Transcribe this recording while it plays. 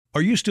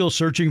Are you still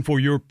searching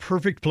for your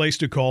perfect place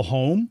to call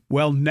home?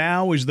 Well,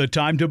 now is the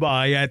time to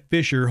buy at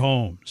Fisher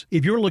Homes.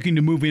 If you're looking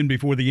to move in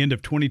before the end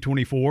of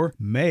 2024,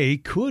 May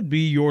could be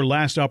your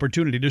last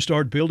opportunity to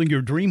start building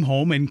your dream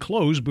home and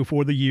close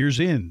before the year's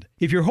end.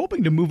 If you're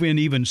hoping to move in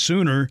even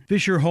sooner,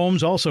 Fisher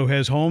Homes also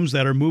has homes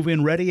that are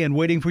move-in ready and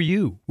waiting for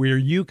you, where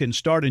you can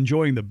start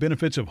enjoying the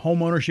benefits of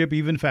homeownership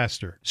even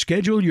faster.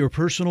 Schedule your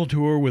personal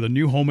tour with a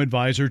new home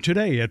advisor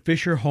today at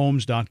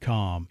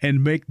FisherHomes.com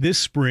and make this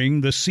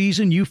spring the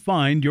season you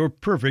find your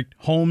perfect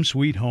home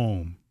sweet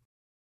home.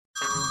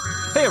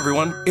 Hey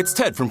everyone, it's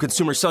Ted from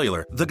Consumer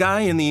Cellular, the guy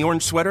in the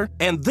orange sweater,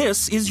 and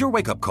this is your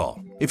wake-up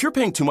call. If you're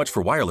paying too much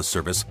for wireless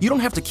service, you don't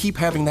have to keep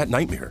having that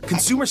nightmare.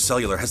 Consumer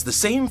Cellular has the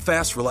same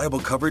fast, reliable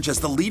coverage as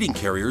the leading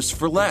carriers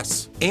for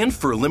less. And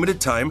for a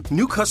limited time,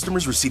 new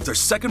customers receive their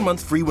second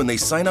month free when they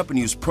sign up and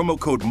use promo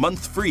code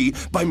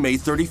MONTHFREE by May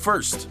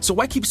 31st. So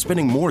why keep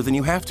spending more than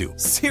you have to?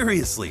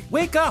 Seriously,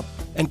 wake up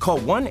and call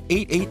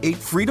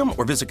 1-888-FREEDOM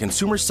or visit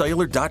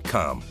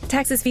consumercellular.com.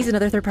 Taxes, fees, and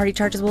other third-party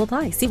charges will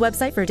apply. See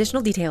website for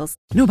additional details.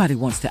 Nobody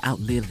wants to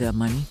outlive their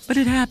money, but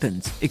it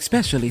happens,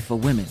 especially for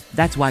women.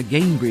 That's why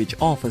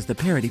Gainbridge offers the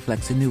Parity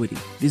Flex annuity,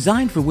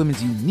 designed for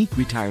women's unique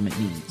retirement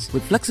needs,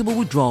 with flexible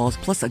withdrawals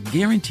plus a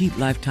guaranteed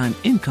lifetime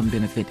income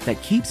benefit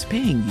that keeps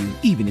paying you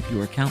even if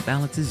your account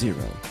balance is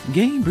zero.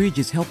 Gainbridge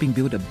is helping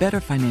build a better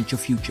financial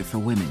future for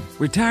women.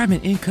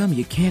 Retirement income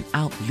you can't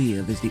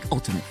outlive is the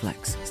ultimate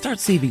flex. Start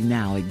saving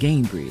now at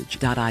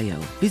Gainbridge.io.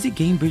 Visit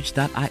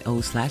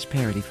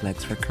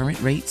Gainbridge.io/ParityFlex for current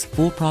rates,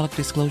 full product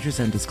disclosures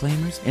and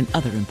disclaimers, and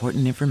other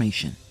important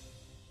information.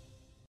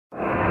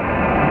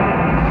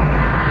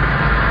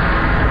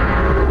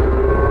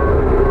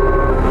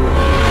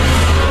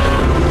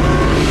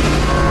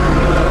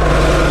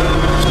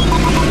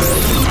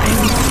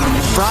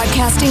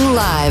 Broadcasting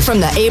live from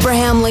the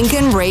Abraham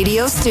Lincoln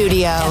Radio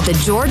Studio at the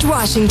George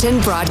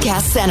Washington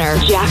Broadcast Center.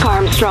 Jack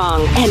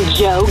Armstrong and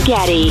Joe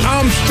Getty.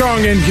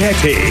 Armstrong and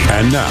Getty.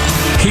 And now,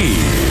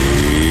 here's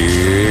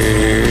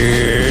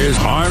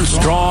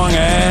Armstrong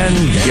and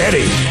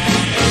Getty.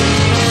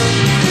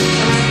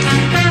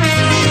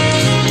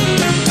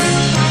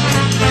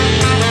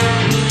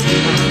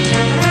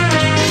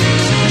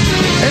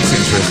 That's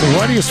interesting.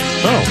 Why do you...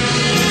 Oh.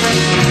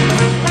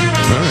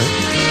 All right.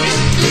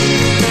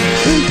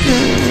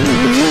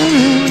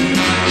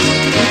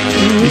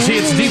 You see,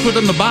 it's deeper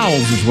than the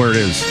bowels is where it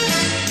is.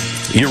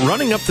 You're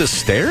running up the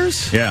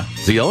stairs? Yeah.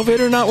 Does the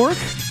elevator not work?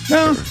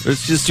 No.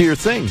 It's just your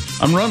thing.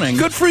 I'm running.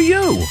 Good for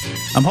you.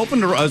 I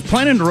was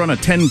planning to run a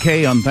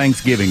 10K on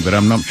Thanksgiving, but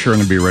I'm not sure I'm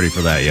going to be ready for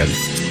that yet.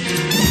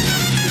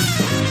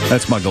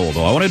 That's my goal,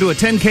 though. I want to do a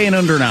 10K in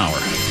under an hour.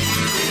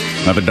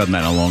 I haven't done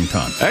that in a long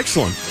time.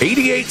 Excellent.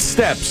 88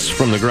 steps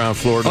from the ground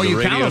floor to the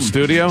radio them?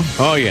 studio.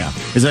 Oh, yeah.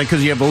 Is that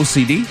because you have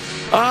OCD?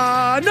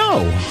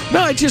 No.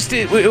 No,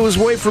 it was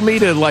a way for me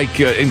to,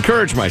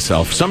 encourage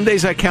myself. Some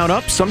days I count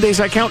up, some days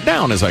I count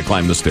down as I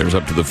climb the stairs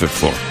up to the 5th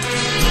floor.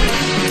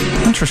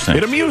 Interesting.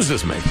 It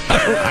amuses me.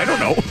 I don't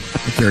know.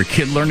 If you're a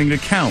kid learning to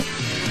count.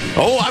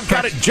 Oh, I've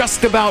got it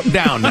just about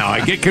down now.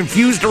 I get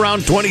confused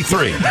around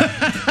 23.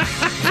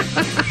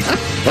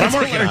 But I'm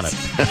working on it.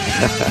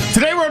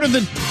 Today we're under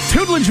the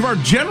tutelage of our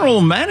general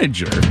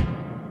manager.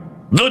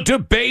 The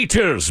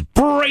debaters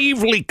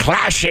bravely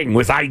clashing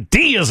with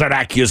ideas and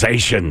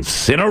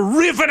accusations in a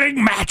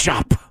riveting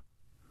matchup.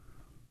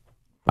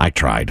 I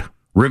tried.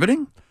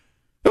 Riveting?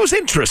 It was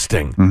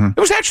interesting. Mm-hmm. It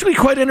was actually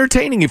quite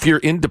entertaining if you're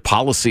into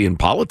policy and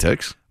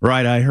politics.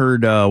 Right. I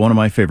heard one of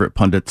my favorite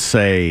pundits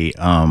say,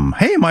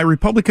 hey, my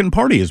Republican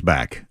Party is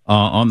back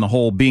on the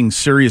whole, being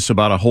serious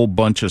about a whole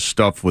bunch of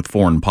stuff with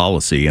foreign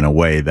policy in a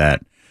way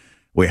that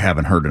we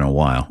haven't heard in a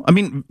while. I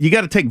mean, you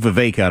got to take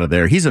Vivek out of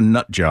there. He's a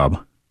nut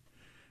job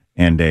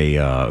and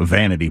a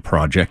vanity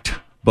project.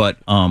 But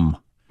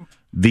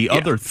the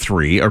other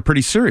three are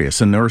pretty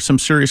serious, and there were some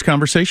serious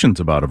conversations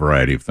about a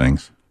variety of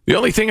things. The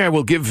only thing I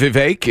will give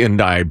Vivek,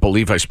 and I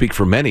believe I speak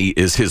for many,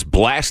 is his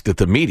blast at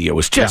the media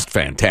was just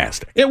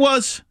fantastic. It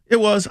was.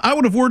 I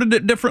would have worded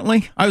it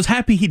differently. I was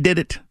happy he did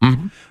it.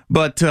 Mm-hmm.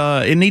 But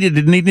it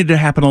needed to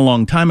happen a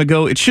long time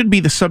ago. It should be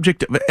the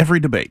subject of every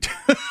debate.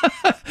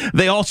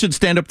 They all should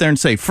stand up there and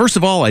say, first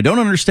of all, I don't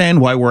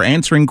understand why we're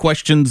answering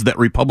questions that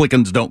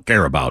Republicans don't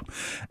care about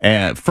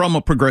from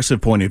a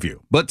progressive point of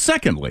view. But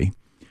secondly,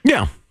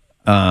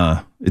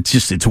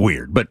 it's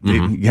weird, but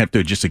you have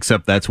to just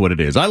accept that's what it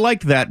is. I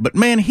like that, but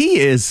man,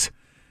 he's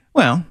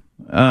hard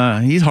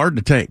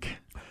to take.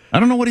 I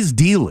don't know what his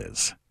deal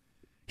is.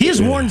 He is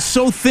worn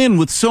so thin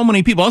with so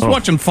many people. I was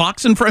watching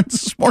Fox and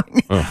Friends this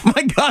morning.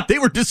 My God, they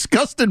were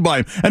disgusted by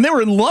him, and they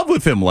were in love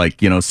with him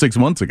 6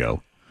 months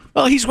ago.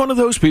 Well, he's one of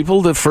those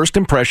people, the first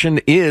impression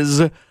is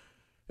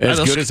as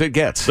good as it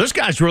gets. This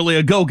guy's really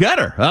a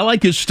go-getter. I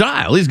like his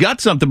style. He's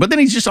got something, but then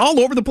he's just all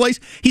over the place.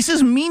 He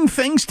says mean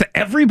things to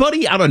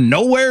everybody out of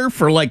nowhere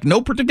for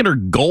no particular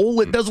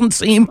goal, it doesn't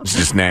seem. It's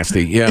just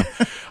nasty, yeah.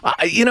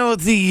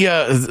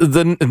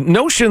 The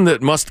notion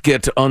that must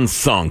get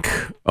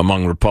unthunk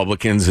among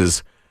Republicans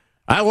is,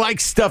 I like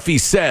stuff he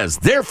says,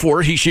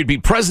 therefore he should be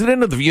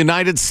president of the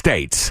United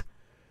States.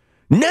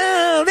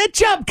 No, that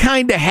job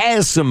kind of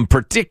has some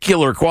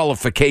particular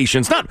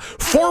qualifications, not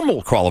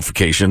formal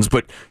qualifications,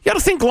 but you got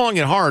to think long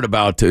and hard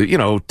about,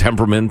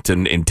 temperament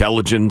and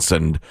intelligence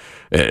and,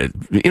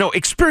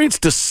 experience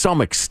to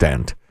some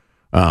extent.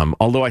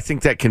 Although I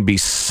think that can be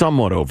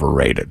somewhat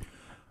overrated.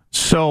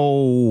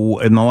 So,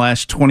 in the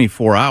last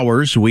 24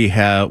 hours, we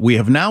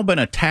have now been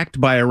attacked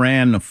by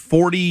Iran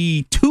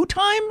 42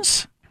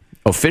 times?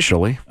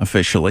 Officially,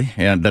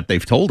 and that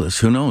they've told us.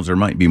 Who knows? There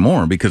might be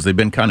more because they've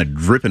been kind of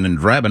dripping and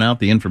drabbing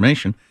out the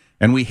information.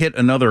 And we hit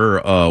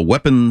another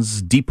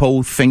weapons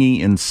depot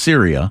thingy in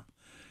Syria,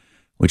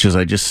 which is,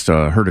 I just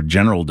heard a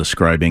general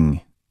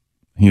describing.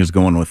 He was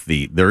going with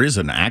there is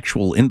an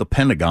actual in the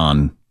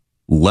Pentagon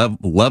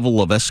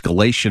level of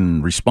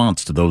escalation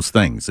response to those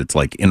things. It's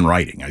like in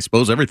writing. I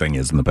suppose everything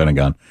is in the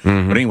Pentagon.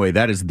 Mm-hmm. But anyway,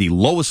 that is the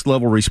lowest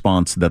level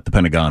response that the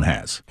Pentagon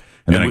has.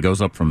 And then it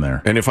goes up from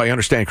there. And if I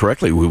understand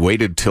correctly, we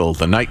waited till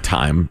the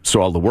nighttime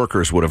so all the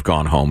workers would have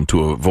gone home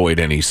to avoid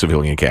any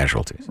civilian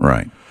casualties.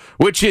 Right.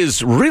 Which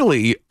is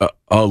really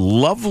a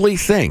lovely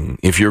thing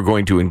if you're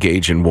going to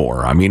engage in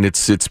war. I mean,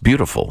 it's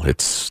beautiful.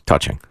 It's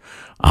touching.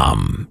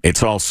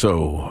 It's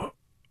also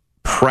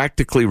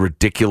practically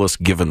ridiculous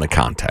given the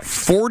context.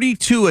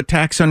 42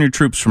 attacks on your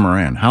troops from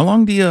Iran. How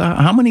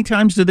many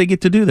times do they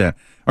get to do that?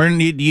 Or do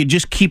you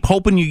just keep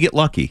hoping you get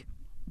lucky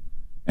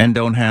and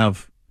don't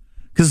have...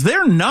 Because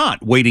they're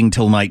not waiting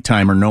till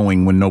nighttime or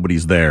knowing when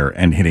nobody's there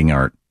and hitting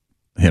our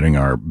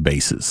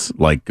bases.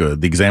 Like the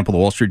example the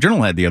Wall Street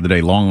Journal had the other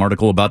day, long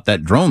article about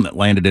that drone that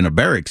landed in a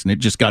barracks and it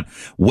just got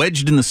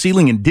wedged in the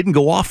ceiling and didn't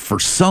go off for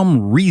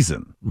some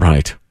reason.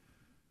 Right.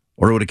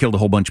 Or it would have killed a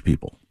whole bunch of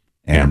people.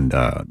 And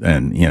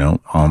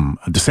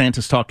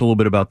DeSantis talked a little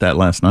bit about that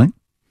last night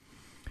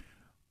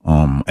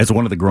as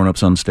one of the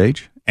grown-ups on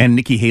stage. And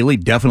Nikki Haley,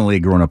 definitely a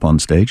grown-up on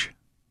stage.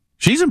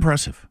 She's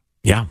impressive.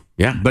 Yeah,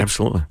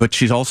 absolutely. But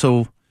she's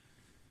also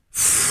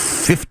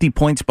 50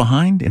 points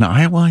behind in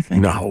Iowa, I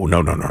think. No.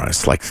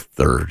 It's like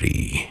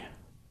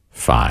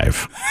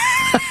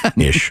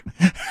 35-ish.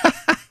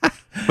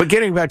 But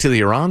getting back to the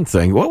Iran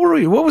thing, what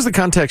was the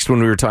context when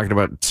we were talking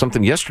about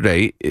something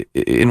yesterday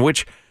in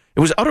which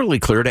it was utterly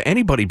clear to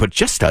anybody but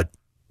just a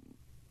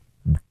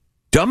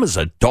dumb as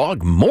a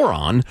dog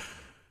moron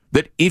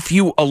that if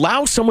you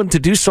allow someone to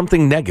do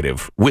something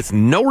negative with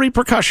no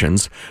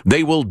repercussions,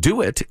 they will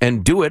do it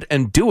and do it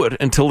and do it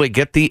until they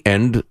get the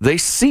end they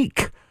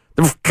seek.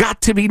 There've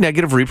got to be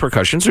negative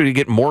repercussions or you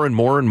get more and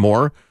more and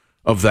more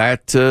of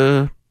that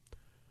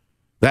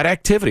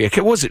activity.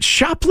 Was it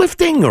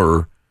shoplifting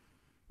or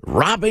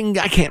robbing?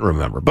 I can't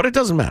remember, but it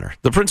doesn't matter.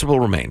 The principle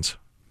remains.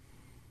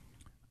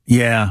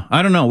 Yeah,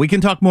 I don't know. We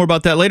can talk more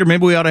about that later.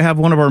 Maybe we ought to have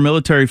one of our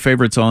military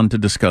favorites on to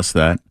discuss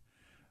that.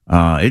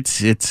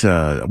 It's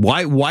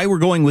why we're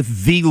going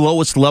with the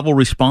lowest level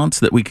response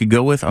that we could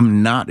go with.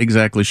 I'm not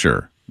exactly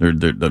sure.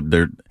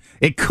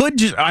 It could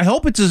just. I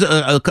hope it's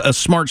a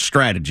smart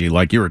strategy,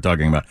 like you were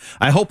talking about.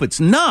 I hope it's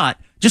not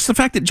just the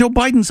fact that Joe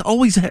Biden's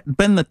always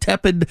been the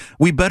tepid,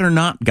 we better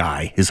not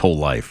guy his whole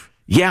life.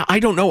 Yeah, I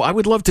don't know. I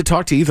would love to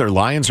talk to either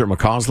Lyons or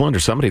McCausland or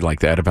somebody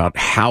like that about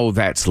how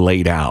that's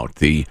laid out.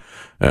 The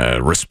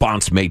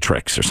response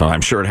matrix or something.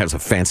 I'm sure it has a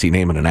fancy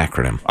name and an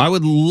acronym. I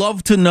would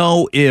love to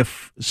know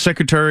if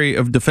Secretary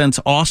of Defense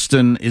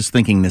Austin is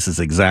thinking this is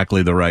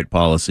exactly the right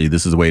policy,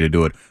 this is the way to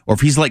do it, or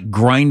if he's like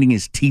grinding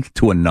his teeth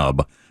to a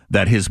nub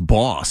that his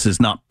boss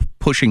is not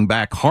pushing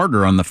back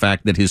harder on the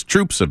fact that his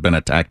troops have been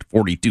attacked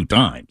 42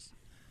 times.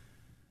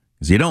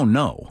 Because you don't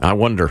know. I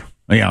wonder.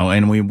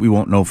 And we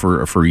won't know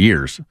for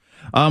years.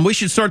 We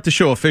should start the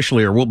show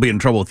officially or we'll be in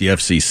trouble with the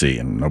FCC,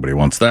 and nobody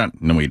wants that.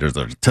 And then there's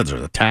a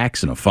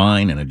tax and a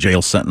fine and a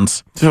jail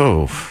sentence.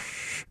 Oh,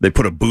 they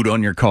put a boot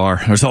on your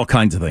car. There's all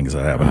kinds of things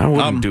that happen. I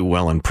wouldn't do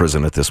well in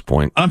prison at this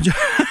point. I'm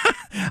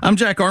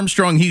Jack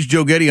Armstrong. He's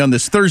Joe Getty. On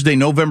this Thursday,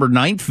 November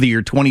 9th, the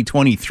year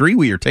 2023,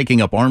 we are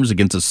taking up arms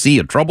against a sea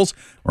of troubles.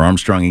 We're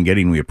Armstrong and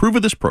Getty, and we approve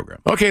of this program.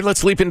 Okay,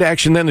 let's leap into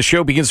action then. The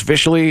show begins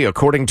officially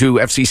according to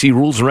FCC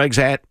rules and regs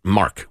at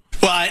Mark.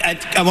 Well, I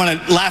want to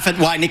laugh at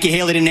why Nikki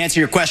Haley didn't answer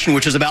your question,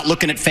 which was about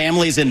looking at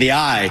families in the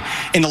eye.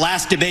 In the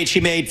last debate,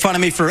 she made fun of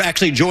me for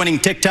actually joining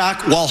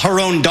TikTok while her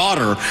own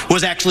daughter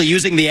was actually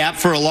using the app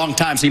for a long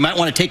time. So you might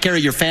want to take care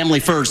of your family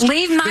first.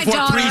 Leave my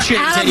daughter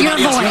out of your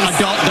voice.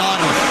 Adult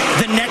daughter.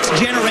 The next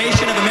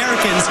generation of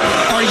Americans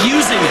are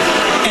using it.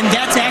 And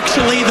that's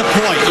actually the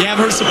point. You have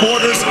her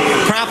supporters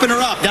propping her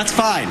up. That's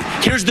fine.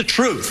 Here's the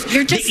truth.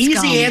 You're just the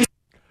easy scum.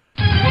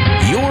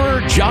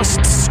 You're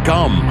just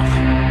scum.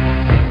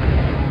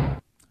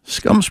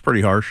 Scum's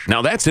pretty harsh.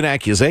 Now, that's an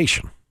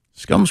accusation.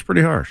 Scum's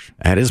pretty harsh.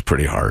 That is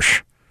pretty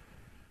harsh.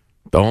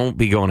 Don't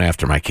be going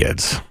after my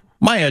kids.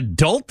 My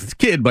adult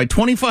kid, my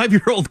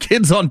 25-year-old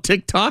kid's on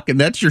TikTok, and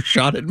that's your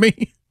shot at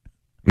me?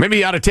 Maybe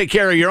you ought to take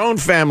care of your own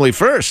family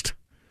first.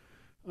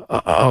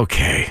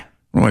 Okay.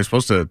 Am I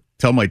supposed to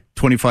tell my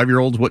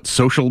 25-year-olds what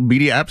social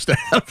media apps to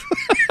have?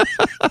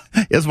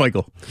 Yes,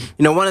 Michael.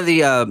 You know, one of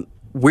the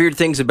weird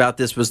things about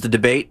this was the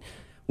debate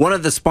one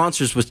of the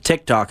sponsors was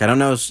TikTok. I don't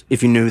know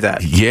if you knew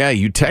that. Yeah,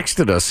 you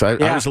texted us. I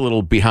was a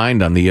little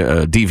behind on the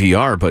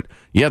DVR, but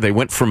yeah, they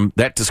went from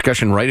that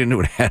discussion right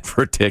into an ad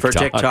for TikTok. For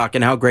TikTok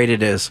and how great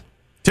it is.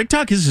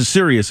 TikTok is a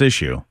serious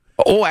issue.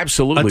 Oh,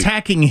 absolutely.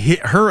 Attacking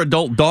her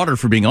adult daughter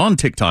for being on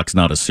TikTok's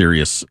not a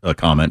serious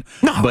comment.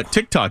 No. But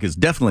TikTok is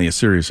definitely a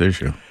serious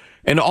issue.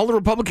 And all the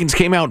Republicans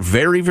came out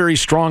very, very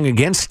strong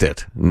against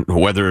it.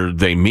 Whether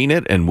they mean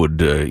it and would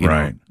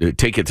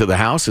take it to the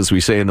House, as we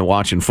say in the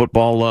watch and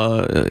football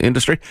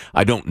industry,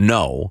 I don't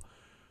know.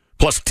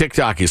 Plus,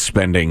 TikTok is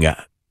spending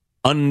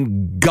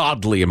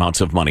ungodly amounts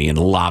of money in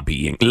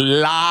lobbying.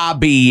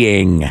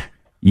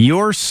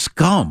 You're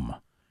scum.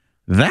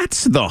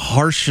 That's the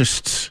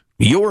harshest.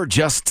 You're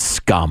just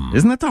scum.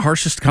 Isn't that the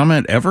harshest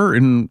comment ever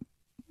in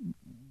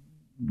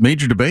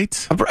major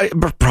debates?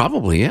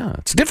 Probably, yeah.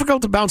 It's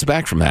difficult to bounce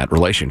back from that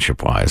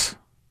relationship-wise.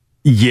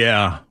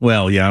 Yeah.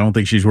 Well, yeah, I don't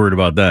think she's worried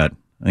about that.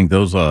 I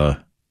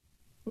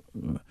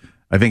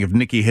think if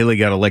Nikki Haley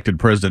got elected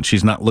president,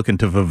 she's not looking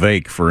to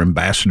Vivek for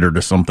ambassador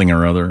to something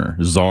or other, or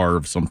czar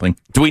of something.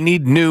 Do we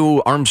need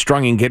new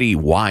Armstrong and Getty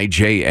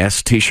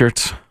YJS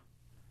t-shirts?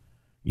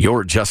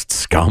 You're just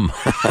scum.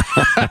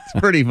 That's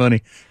pretty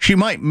funny. She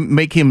might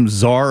make him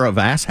czar of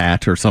ass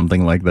hat or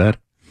something like that.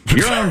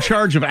 You're in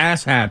charge of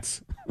ass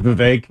hats,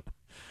 Vivek.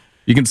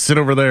 You can sit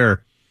over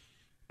there.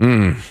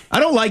 I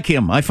don't like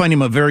him. I find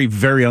him a very,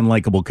 very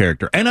unlikable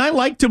character. And I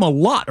liked him a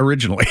lot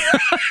originally.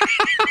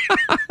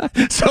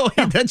 So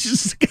that's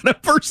just the kind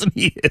of person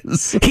he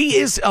is. He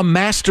is a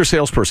master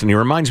salesperson. He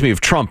reminds me of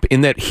Trump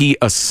in that he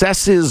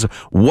assesses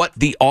what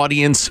the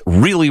audience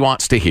really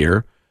wants to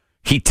hear.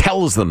 He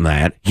tells them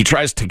that. He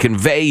tries to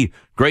convey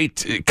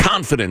great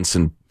confidence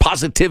and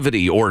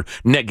positivity or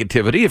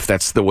negativity, if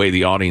that's the way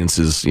the audience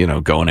is,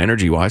 going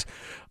energy-wise.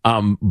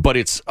 But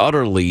it's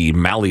utterly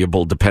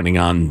malleable depending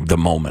on the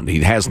moment.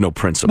 He has no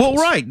principles.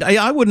 Well, right.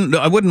 I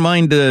wouldn't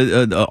mind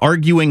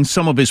arguing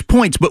some of his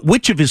points, but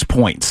which of his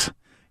points?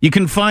 You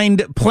can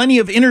find plenty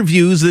of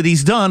interviews that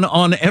he's done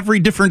on every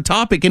different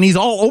topic, and he's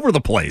all over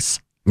the place.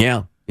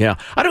 Yeah. Yeah,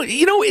 I don't.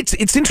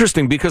 It's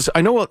interesting because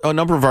I know a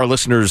number of our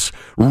listeners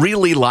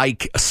really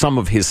like some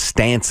of his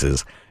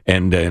stances,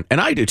 and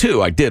I do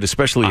too. I did,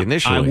 especially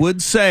initially. I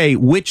would say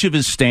which of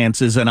his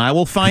stances, and I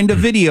will find a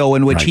video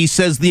in which he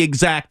says the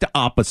exact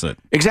opposite.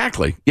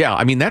 Exactly. Yeah,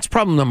 I mean that's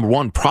problem number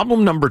one.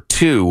 Problem number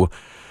two,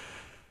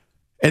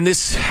 and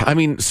this,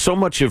 so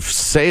much of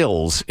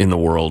sales in the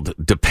world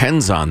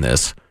depends on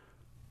this.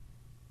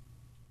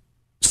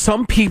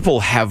 Some people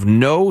have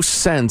no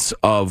sense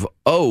of,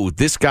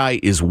 this guy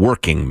is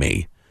working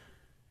me.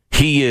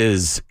 He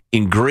is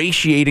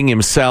ingratiating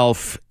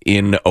himself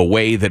in a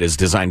way that is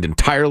designed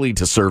entirely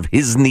to serve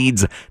his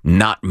needs,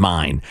 not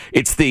mine.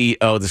 It's the,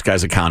 this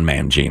guy's a con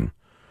man gene.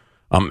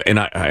 And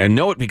I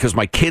know it because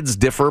my kids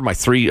differ. My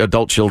 3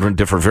 adult children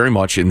differ very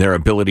much in their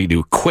ability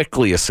to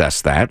quickly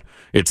assess that.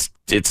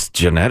 It's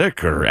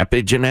genetic or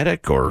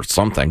epigenetic or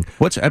something.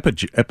 What's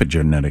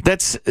epigenetic?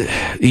 That's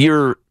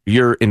your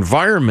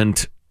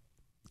environment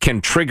can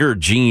trigger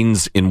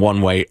genes in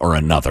one way or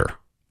another.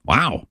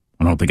 Wow.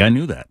 I don't think I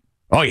knew that.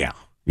 Oh, yeah.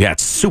 Yeah,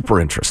 it's super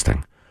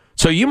interesting.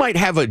 So you might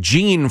have a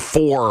gene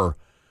for,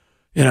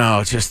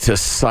 just to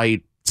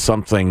cite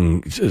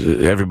something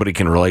everybody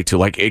can relate to,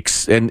 like,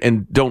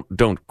 and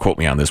don't quote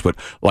me on this, but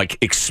like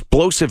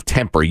explosive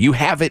temper. You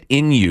have it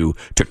in you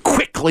to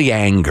quickly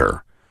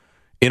anger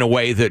in a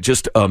way that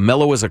just a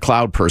mellow as a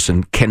cloud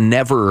person can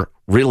never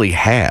really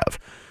have.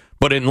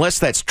 But unless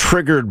that's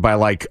triggered by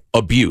like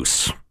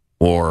abuse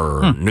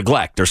or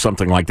neglect or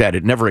something like that,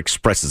 it never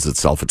expresses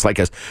itself. It's like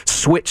a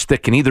switch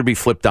that can either be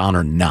flipped on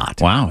or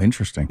not. Wow,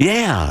 interesting.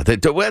 Yeah,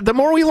 the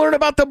more we learn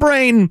about the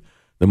brain,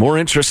 the more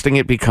interesting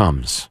it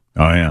becomes.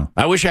 Oh, yeah.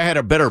 I wish I had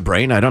a better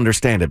brain. I'd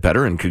understand it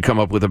better and could come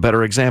up with a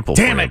better example.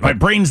 Damn it, my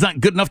brain's not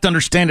good enough to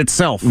understand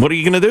itself. What are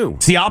you going to do?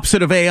 It's the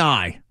opposite of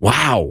AI.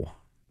 Wow.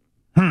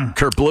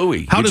 Kurt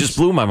Bluey. You just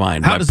blew my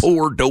mind. My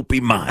poor dopey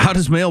mind. How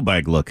does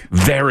Mailbag look?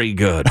 Very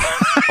good.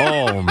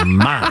 Oh,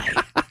 my.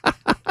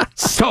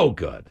 So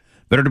good.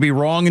 Better to be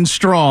wrong and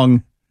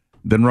strong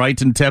than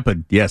right and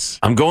tepid. Yes.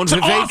 I'm going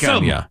Vivek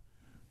on you.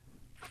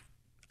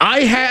 I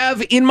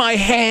have in my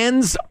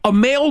hands a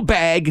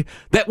mailbag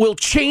that will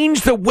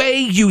change the way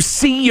you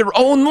see your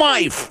own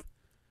life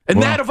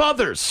and that of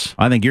others.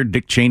 I think you're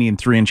Dick Cheney in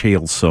 3-inch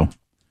heels, so.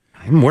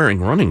 I'm wearing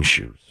running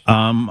shoes.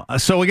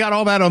 So we got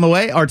all that on the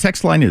way. Our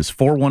text line is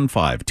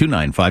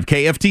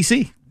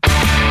 415-295-KFTC.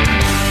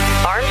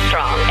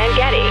 Armstrong and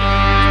Getty.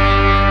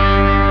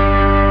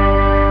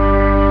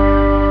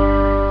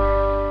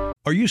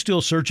 Are you still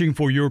searching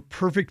for your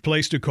perfect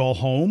place to call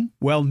home?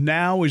 Well,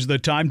 now is the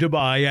time to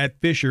buy at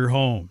Fisher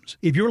Homes.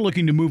 If you're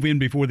looking to move in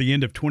before the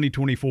end of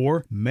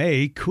 2024,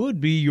 May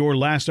could be your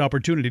last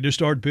opportunity to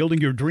start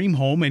building your dream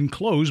home and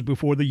close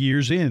before the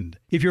year's end.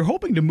 If you're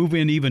hoping to move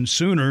in even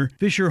sooner,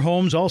 Fisher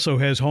Homes also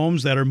has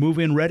homes that are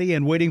move-in ready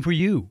and waiting for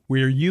you,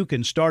 where you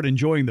can start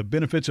enjoying the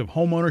benefits of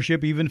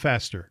homeownership even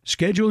faster.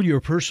 Schedule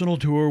your personal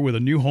tour with a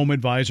new home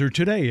advisor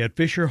today at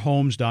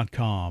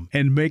FisherHomes.com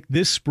and make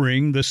this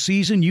spring the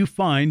season you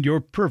find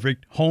your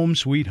perfect home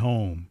sweet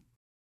home.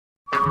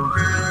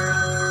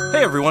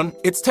 Hey everyone,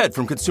 it's Ted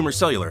from Consumer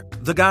Cellular,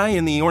 the guy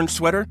in the orange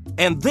sweater,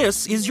 and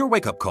this is your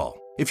wake-up call.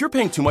 If you're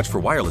paying too much for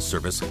wireless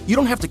service, you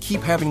don't have to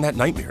keep having that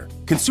nightmare.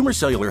 Consumer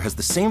Cellular has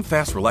the same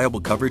fast, reliable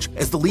coverage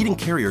as the leading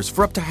carriers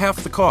for up to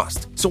half the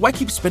cost. So why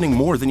keep spending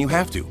more than you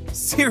have to?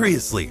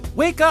 Seriously,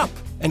 wake up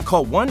and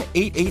call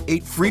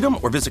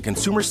 1-888-FREEDOM or visit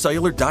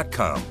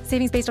consumercellular.com.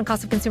 Savings based on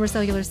cost of Consumer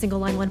Cellular single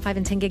line 1, 5,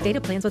 and 10 gig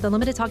data plans with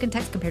unlimited talk and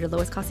text compared to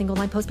lowest cost single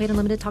line postpaid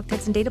unlimited talk,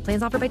 text, and data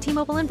plans offered by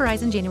T-Mobile and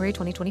Verizon January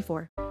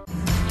 2024.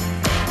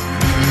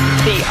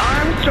 The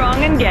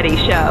Armstrong and Getty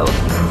Show.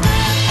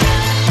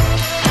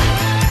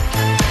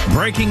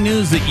 Breaking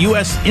news that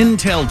U.S.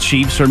 intel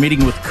chiefs are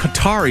meeting with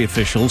Qatari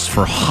officials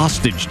for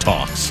hostage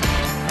talks.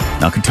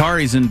 Now,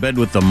 Qatari's in bed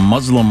with the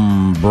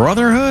Muslim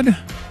Brotherhood,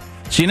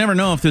 so you never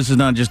know if this is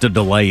not just a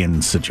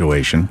delay-in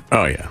situation.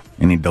 Oh, yeah.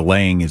 Any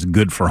delaying is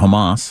good for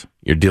Hamas.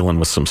 You're dealing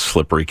with some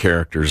slippery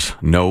characters,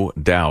 no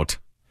doubt.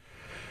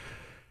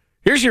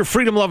 Here's your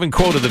freedom-loving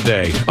quote of the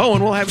day. Oh,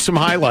 and we'll have some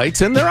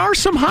highlights, and there are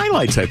some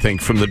highlights, I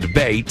think, from the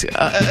debate.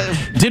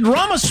 Did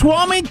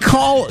Ramaswamy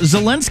call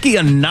Zelensky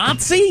a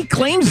Nazi?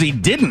 Claims he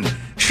didn't.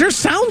 Sure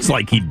sounds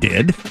like he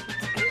did.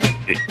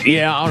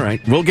 Yeah, all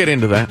right. We'll get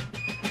into that.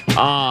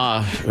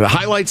 The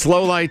highlights,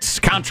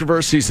 lowlights,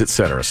 controversies,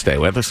 etc. Stay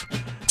with us.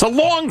 It's a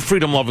long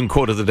freedom-loving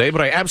quote of the day,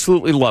 but I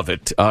absolutely love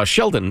it.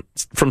 Sheldon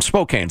from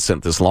Spokane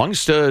sent this along.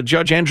 It's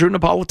Judge Andrew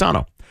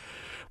Napolitano.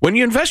 When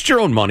you invest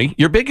your own money,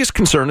 your biggest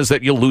concern is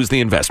that you'll lose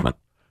the investment.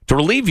 To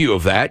relieve you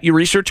of that, you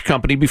research a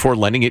company before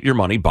lending it your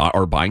money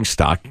or buying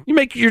stock. You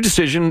make your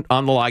decision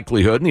on the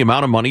likelihood and the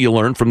amount of money you'll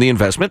earn from the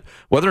investment,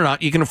 whether or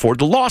not you can afford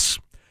the loss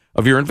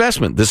of your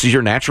investment. This is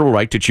your natural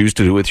right to choose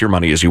to do with your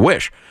money as you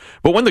wish.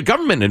 But when the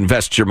government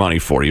invests your money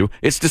for you,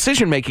 its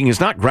decision-making is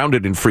not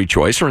grounded in free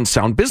choice or in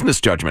sound business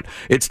judgment.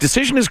 Its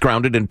decision is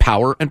grounded in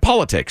power and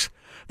politics.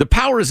 The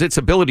power is its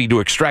ability to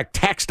extract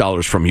tax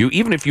dollars from you,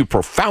 even if you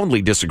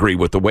profoundly disagree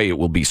with the way it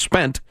will be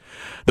spent.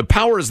 The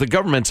power is the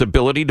government's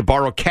ability to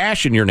borrow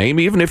cash in your name,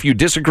 even if you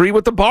disagree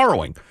with the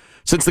borrowing.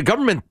 Since the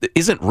government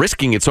isn't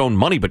risking its own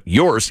money but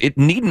yours, it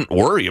needn't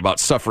worry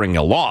about suffering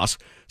a loss.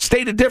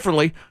 Stated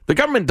differently, the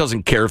government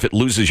doesn't care if it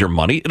loses your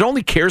money. It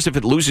only cares if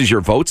it loses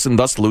your votes and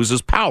thus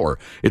loses power.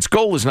 Its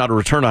goal is not a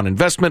return on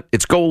investment.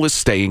 Its goal is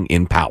staying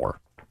in power.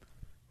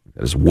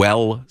 That is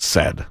well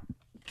said.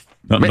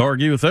 Nothing to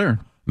argue with there.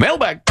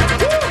 Mailbag.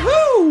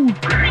 Woo-hoo!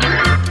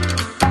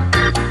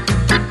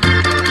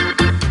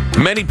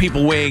 Many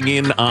people weighing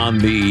in on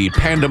the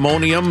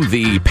pandemonium,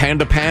 the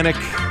panda panic,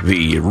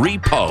 the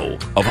repo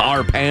of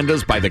our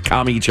pandas by the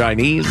commie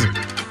Chinese,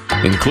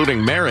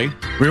 including Mary.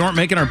 We weren't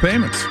making our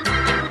payments.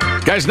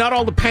 Guys, not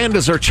all the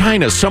pandas are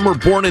China. Some were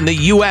born in the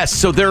U.S.,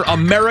 so they're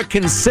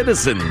American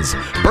citizens.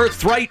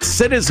 Birthright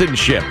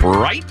citizenship,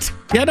 right?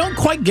 Yeah, I don't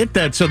quite get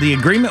that. So the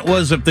agreement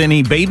was if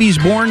any babies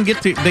born, they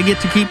get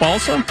to keep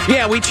also?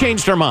 Yeah, we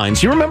changed our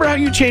minds. You remember how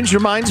you changed your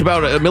minds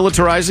about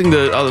militarizing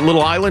the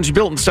little islands you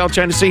built in South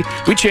China Sea?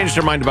 We changed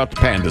our mind about the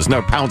pandas.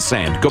 No, pound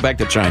sand. Go back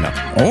to China.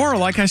 Or,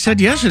 like I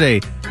said yesterday,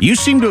 you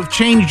seem to have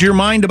changed your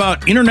mind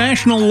about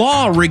international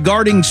law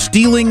regarding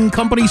stealing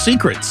company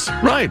secrets.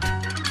 Right.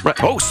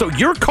 Oh, so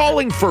you're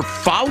calling for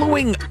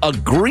following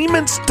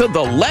agreements to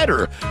the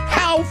letter.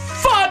 How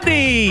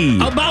funny!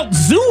 About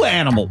zoo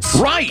animals.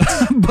 Right.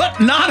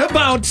 But not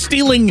about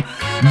stealing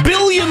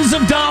billions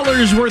of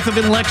dollars worth of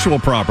intellectual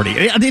property.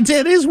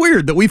 It is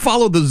weird that we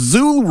follow the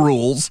zoo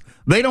rules.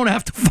 They don't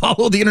have to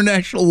follow the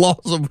international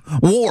laws of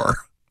war.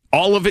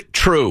 All of it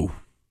true.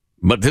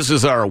 But this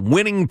is our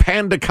winning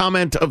panda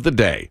comment of the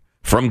day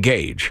from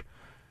Gage.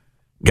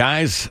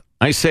 Guys,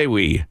 I say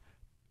we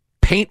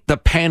paint the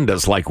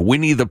pandas like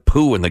Winnie the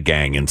Pooh and the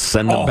gang and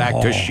send them back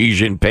to Xi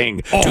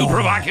Jinping. Too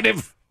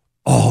provocative.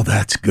 Oh,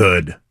 that's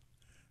good.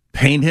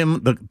 Paint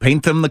them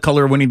the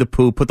color of Winnie the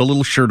Pooh. Put the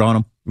little shirt on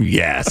them.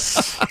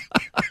 Yes.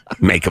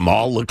 Make them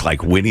all look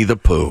like Winnie the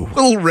Pooh.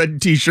 Little red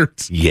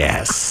T-shirts.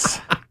 Yes.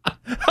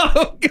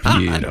 Oh, God.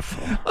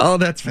 Beautiful. Oh,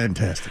 that's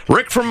fantastic.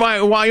 Rick from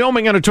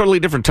Wyoming on a totally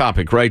different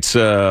topic writes,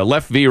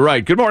 left v.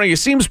 right. Good morning. It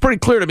seems pretty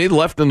clear to me the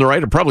left and the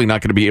right are probably not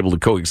going to be able to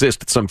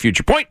coexist at some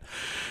future point.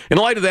 In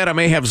light of that, I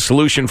may have a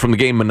solution from the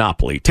game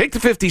Monopoly. Take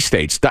the 50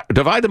 states,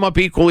 divide them up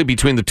equally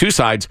between the two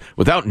sides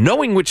without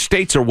knowing which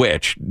states are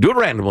which. Do it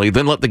randomly,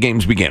 then let the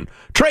games begin.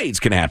 Trades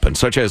can happen,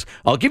 such as,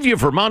 I'll give you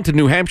Vermont and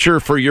New Hampshire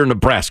for your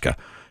Nebraska.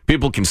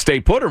 People can stay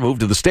put or move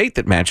to the state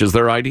that matches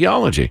their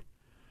ideology.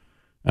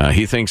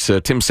 He thinks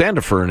Tim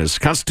Sandifer and his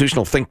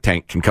constitutional think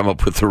tank can come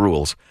up with the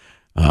rules.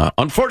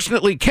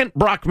 Unfortunately, Kent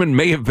Brockman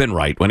may have been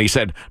right when he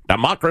said,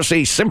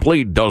 democracy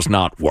simply does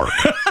not work.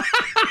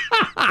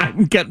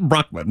 I'm Kent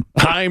Brockman.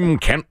 I'm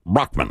Kent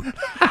Brockman.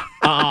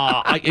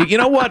 You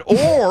know what?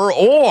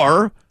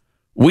 Or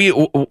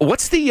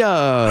what's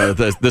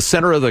the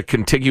center of the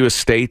contiguous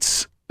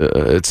states?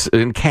 It's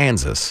in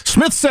Kansas.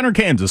 Smith Center,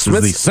 Kansas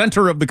is the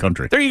center of the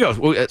country. There you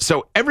go.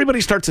 So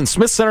everybody starts in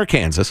Smith Center,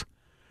 Kansas,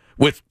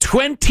 with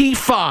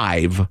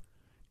 25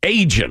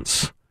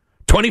 agents.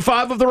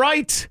 25 of the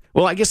right?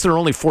 Well, I guess there are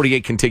only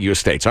 48 contiguous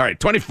states. All right,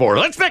 24.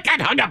 Let's not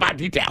get hung up on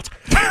details.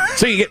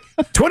 So you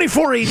get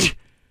 24 each.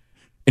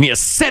 and you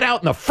set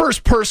out, and the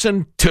first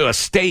person to a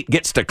state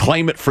gets to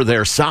claim it for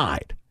their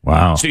side.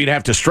 Wow. So you'd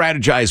have to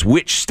strategize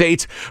which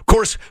states. Of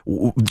course,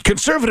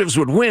 conservatives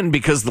would win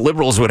because the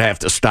liberals would have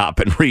to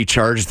stop and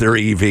recharge their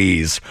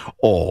EVs.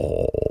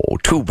 Oh,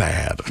 too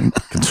bad.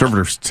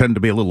 Conservatives tend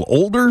to be a little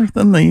older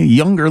than the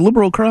younger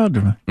liberal crowd.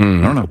 I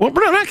don't know. Well,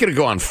 we're not going to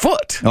go on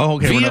foot. Oh,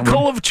 okay.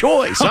 Vehicle of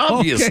choice,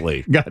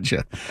 obviously. Okay.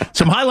 Gotcha.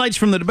 Some highlights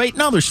from the debate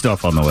and other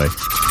stuff on the way.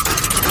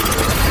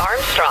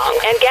 Armstrong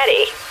and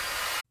Getty.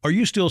 Are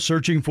you still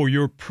searching for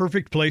your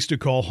perfect place to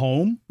call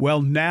home?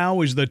 Well, now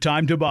is the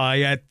time to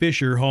buy at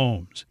Fisher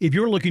Homes. If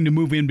you're looking to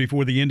move in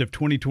before the end of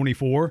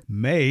 2024,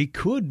 May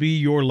could be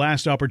your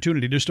last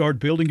opportunity to start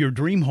building your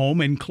dream home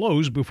and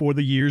close before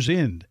the year's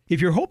end.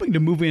 If you're hoping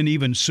to move in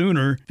even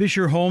sooner,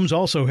 Fisher Homes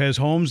also has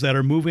homes that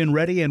are move-in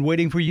ready and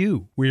waiting for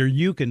you, where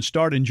you can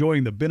start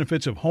enjoying the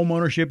benefits of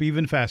homeownership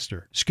even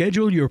faster.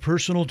 Schedule your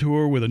personal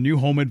tour with a new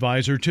home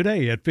advisor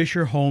today at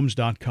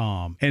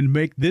FisherHomes.com and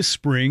make this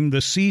spring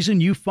the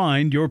season you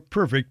find your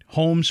perfect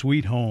home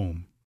sweet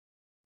home.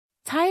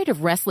 Tired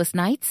of restless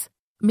nights?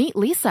 Meet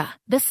Lisa,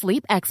 the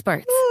sleep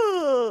experts.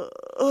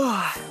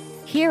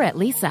 Here at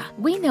Lisa,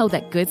 we know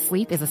that good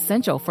sleep is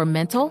essential for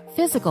mental,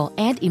 physical,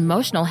 and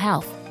emotional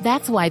health.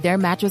 That's why their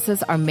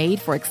mattresses are made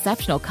for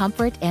exceptional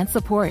comfort and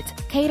support,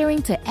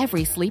 catering to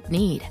every sleep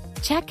need.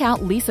 Check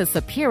out Lisa's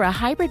Sapira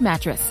Hybrid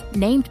Mattress,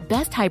 named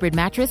Best Hybrid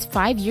Mattress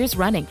 5 years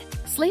running.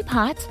 Sleep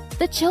hot?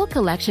 The Chill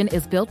Collection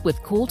is built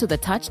with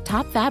cool-to-the-touch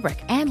top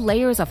fabric and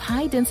layers of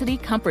high-density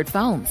comfort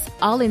foams,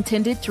 all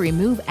intended to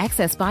remove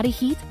excess body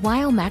heat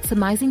while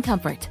maximizing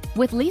comfort.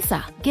 With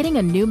Lisa, getting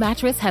a new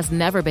mattress has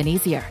never been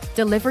easier.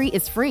 Delivery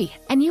is free,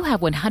 and you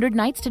have 100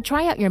 nights to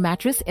try out your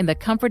mattress in the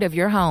comfort of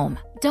your home.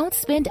 Don't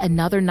spend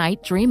another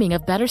night dreaming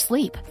of better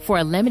sleep. For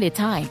a limited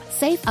time,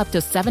 save up to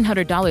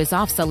 $700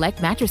 off select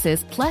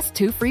mattresses plus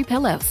 2 free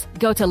pillows.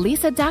 Go to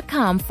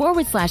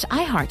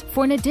lisa.com/iHeart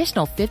for an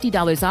additional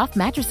 $50 off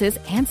mattresses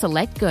and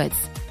select goods.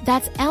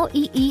 That's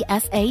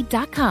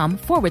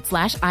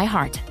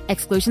LEESA.com/iHeart.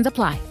 Exclusions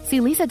apply.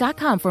 See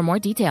lisa.com for more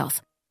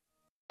details.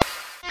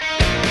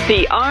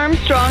 The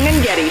Armstrong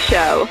and Getty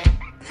Show.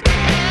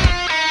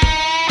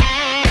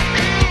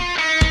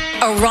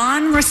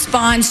 Iran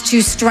responds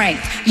to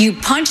strength. You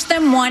punch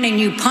them one and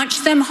you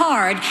punch them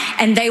hard,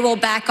 and they will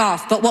back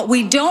off. But what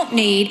we don't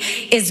need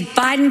is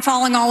Biden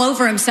falling all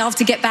over himself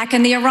to get back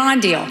in the Iran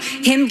deal.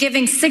 Him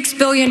giving $6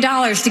 billion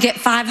to get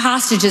 5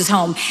 hostages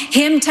home.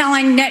 Him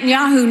telling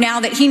Netanyahu now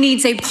that he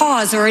needs a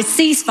pause or a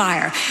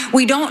ceasefire.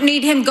 We don't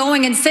need him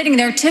going and sitting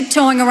there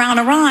tiptoeing around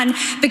Iran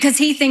because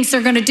he thinks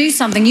they're going to do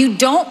something. You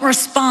don't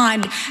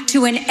respond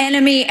to an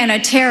enemy and a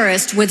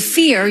terrorist with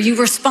fear. You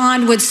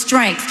respond with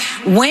strength.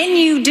 When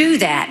you do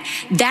that,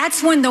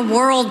 that's when the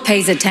world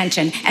pays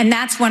attention, and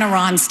that's when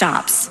Iran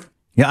stops.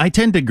 Yeah, I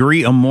tend to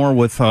agree more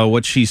with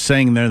what she's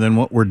saying there than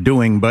what we're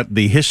doing, but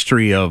the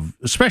history of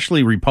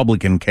especially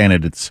Republican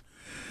candidates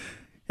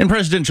in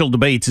presidential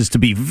debates is to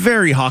be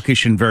very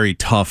hawkish and very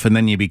tough, and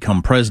then you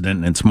become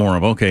president, and it's more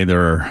of, okay,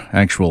 there are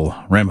actual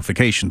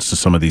ramifications to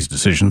some of these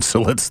decisions,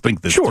 so let's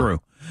think this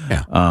through.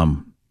 Yeah.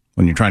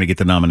 When you're trying to get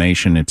the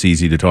nomination, it's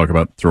easy to talk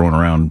about throwing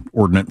around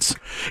ordinance.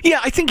 Yeah,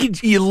 I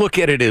think you look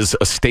at it as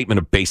a statement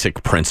of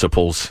basic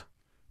principles,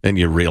 and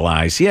you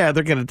realize, yeah,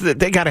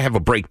 they got to have a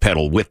brake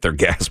pedal with their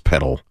gas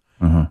pedal.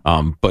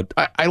 But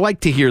I like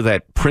to hear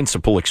that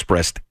principle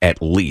expressed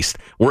at least.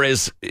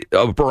 Whereas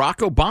Barack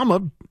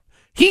Obama,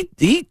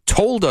 he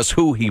told us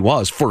who he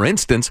was, for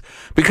instance,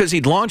 because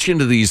he'd launch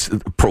into these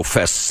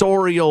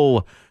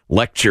professorial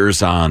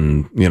lectures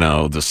on,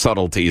 the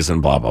subtleties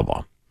and blah, blah,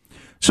 blah.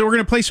 So we're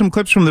going to play some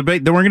clips from the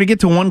debate. Then we're going to get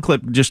to one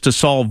clip just to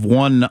solve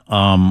one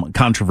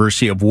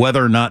controversy of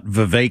whether or not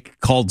Vivek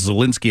called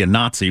Zelensky a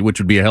Nazi, which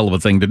would be a hell of a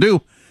thing to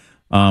do.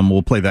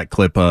 We'll play that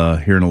clip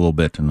here in a little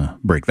bit and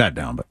break that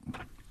down. But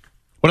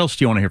what else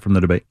do you want to hear from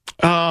the debate?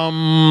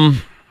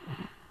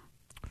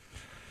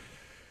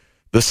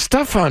 The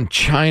stuff on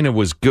China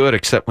was good,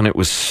 except when it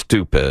was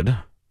stupid.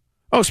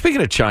 Oh,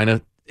 speaking of China,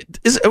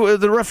 is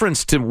the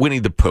reference to Winnie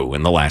the Pooh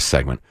in the last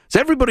segment. Is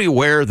everybody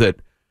aware that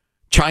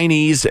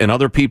Chinese and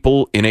other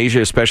people in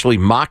Asia especially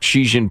mock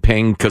Xi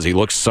Jinping because he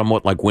looks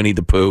somewhat like Winnie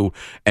the Pooh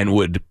and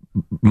would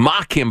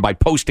mock him by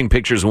posting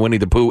pictures of Winnie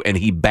the Pooh, and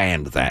he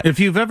banned that.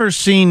 If you've ever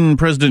seen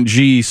President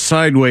Xi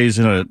sideways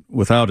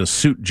without a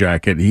suit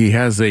jacket, he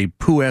has a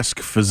Pooh-esque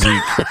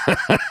physique.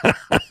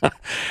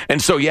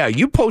 And so, yeah,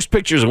 you post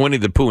pictures of Winnie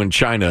the Pooh in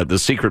China, the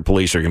secret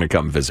police are going to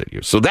come visit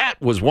you. So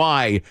that was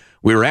why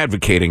we were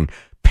advocating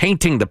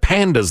painting the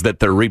pandas that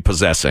they're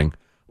repossessing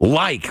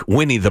like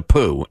Winnie the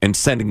Pooh and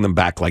sending them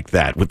back like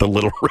that with the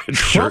little red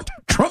shirt.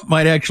 Trump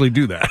might actually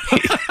do that.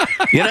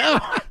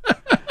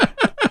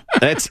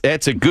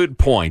 That's a good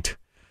point.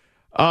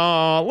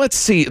 Let's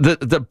see.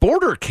 The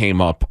border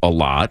came up a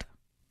lot.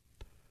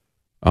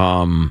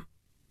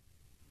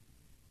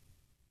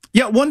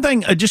 Yeah, one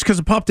thing, just because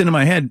it popped into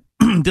my head,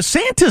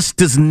 DeSantis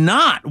does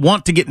not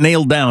want to get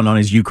nailed down on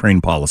his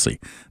Ukraine policy.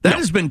 That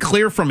has been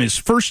clear from his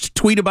first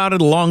tweet about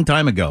it a long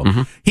time ago.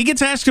 He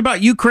gets asked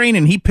about Ukraine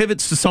and he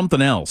pivots to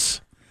something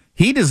else.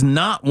 He does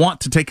not want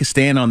to take a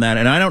stand on that,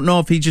 and I don't know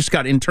if he just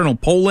got internal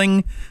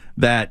polling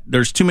that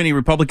there's too many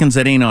Republicans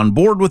that ain't on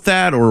board with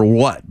that or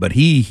what, but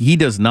he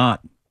does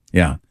not.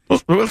 Yeah.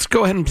 Well, let's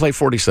go ahead and play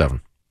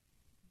 47.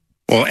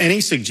 Well, any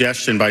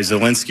suggestion by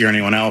Zelensky or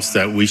anyone else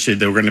that we're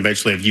going to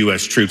eventually have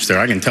U.S. troops there,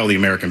 I can tell the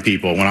American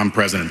people when I'm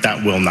president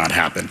that will not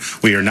happen.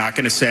 We are not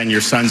going to send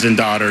your sons and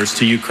daughters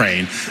to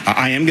Ukraine.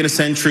 I am going to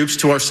send troops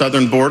to our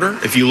southern border.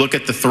 If you look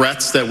at the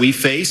threats that we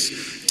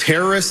face,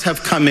 terrorists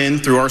have come in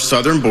through our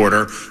southern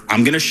border.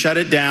 I'm going to shut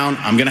it down.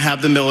 I'm going to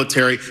have the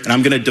military, and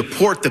I'm going to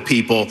deport the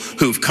people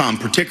who've come,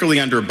 particularly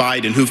under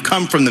Biden, who've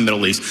come from the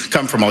Middle East,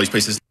 come from all these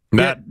places.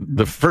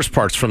 The first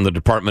part's from the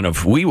Department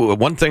of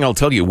one thing I'll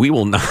tell you, we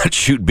will not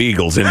shoot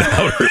beagles into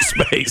outer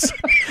space.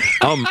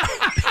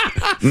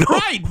 No.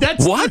 Right.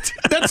 That's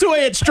the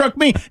way it struck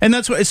me.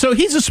 And so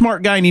he's a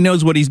smart guy and he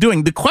knows what he's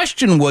doing. The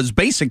question was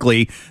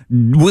basically,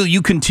 will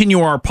you continue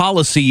our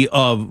policy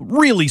of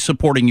really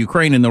supporting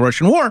Ukraine in the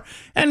Russian war?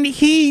 And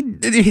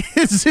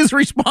his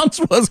response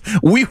was,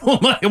 we will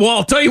not. Well,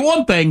 I'll tell you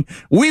one thing,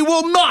 we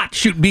will not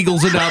shoot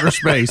beagles into outer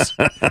space.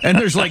 And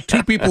there's like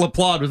two people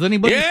applaud. Was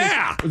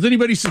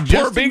anybody suggesting?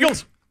 Poor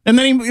beagles. And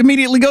then he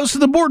immediately goes to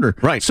the border.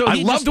 Right. So I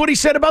loved what he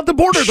said about the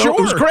border, though. Sure,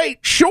 it was great.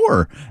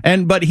 Sure.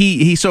 But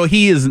he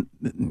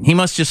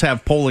must just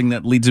have polling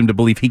that leads him to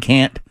believe he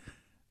can't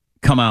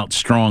come out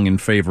strong in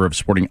favor of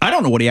supporting. I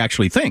don't know what he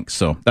actually thinks,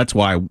 so that's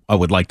why I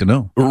would like to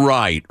know.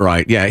 Right.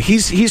 Yeah.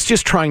 He's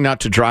just trying not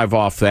to drive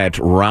off that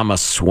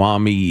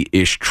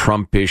Ramaswamy-ish,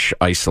 Trump-ish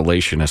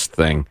isolationist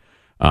thing.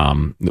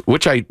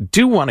 Which I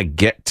do want to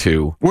get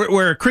to.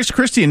 Where Chris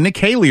Christie and Nick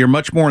Haley are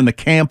much more in the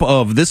camp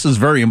of this is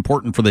very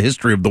important for the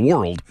history of the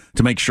world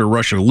to make sure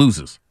Russia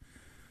loses.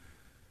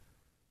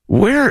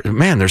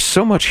 There's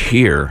so much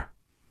here.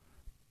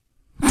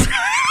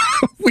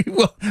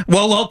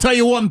 Well, I'll tell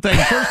you one thing.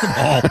 First of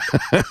all,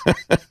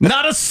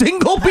 not a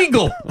single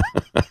beagle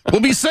will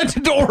be sent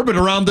into orbit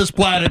around this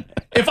planet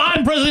if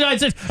I'm President of the United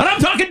States, and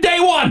I'm talking day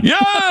one.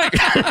 Yeah.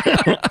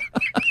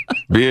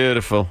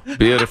 Beautiful.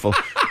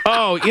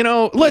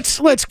 Oh,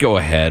 let's go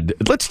ahead.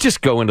 Let's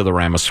just go into the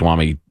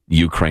Ramaswamy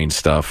Ukraine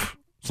stuff,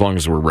 as long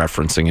as we're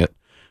referencing it.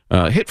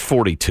 Hit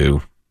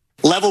 42.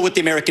 Level with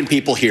the American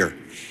people here.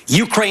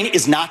 Ukraine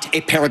is not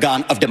a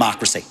paragon of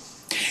democracy.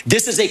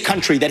 This is a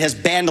country that has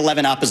banned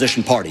 11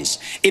 opposition parties.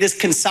 It has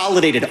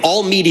consolidated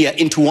all media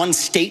into one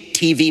state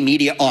TV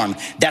media arm.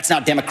 That's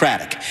not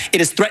democratic. It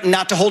has threatened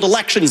not to hold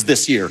elections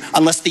this year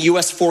unless the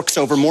U.S. forks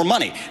over more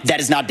money. That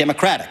is not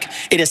democratic.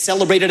 It has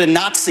celebrated a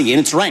Nazi in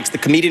its ranks, the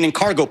comedian in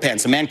cargo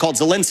pants, a man called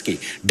Zelensky,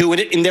 doing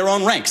it in their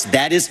own ranks.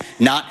 That is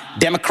not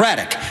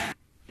democratic.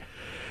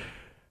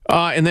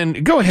 And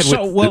then go ahead.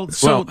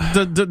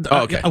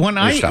 When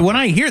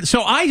I hear,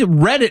 so I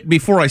read it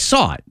before I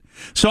saw it.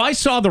 So I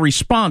saw the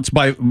response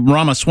by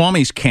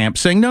Ramaswamy's camp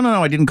saying, no,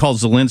 I didn't call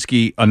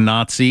Zelensky a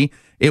Nazi.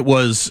 It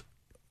was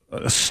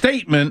a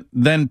statement,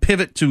 then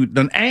pivot to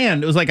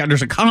and. It was like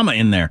there's a comma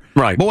in there.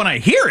 Right. But when I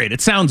hear it,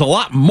 it sounds a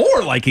lot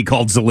more like he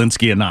called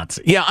Zelensky a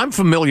Nazi. Yeah, I'm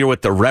familiar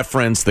with the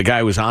reference. The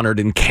guy was honored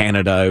in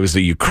Canada. He was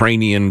a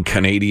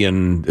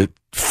Ukrainian-Canadian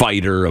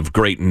fighter of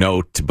great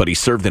note, but he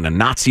served in a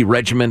Nazi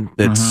regiment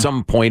at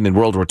some point in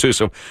World War II.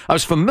 So I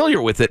was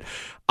familiar with it.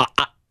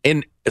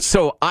 And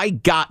so I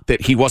got that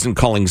he wasn't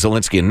calling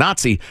Zelensky a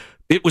Nazi.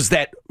 It was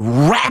that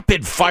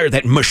rapid fire,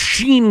 that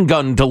machine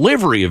gun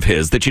delivery of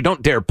his that you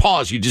don't dare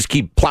pause. You just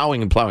keep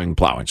plowing and plowing and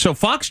plowing. So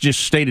Fox just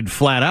stated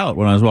flat out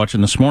when I was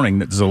watching this morning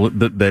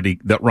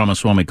that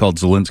Ramaswamy called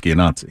Zelensky a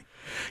Nazi.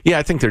 Yeah,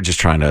 I think they're just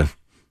trying to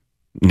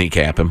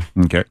kneecap him.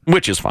 Okay.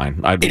 Which is fine.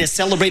 It has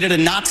celebrated a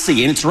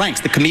Nazi in its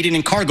ranks, the comedian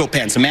in cargo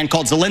pants, a man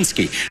called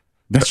Zelensky.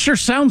 That sure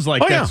sounds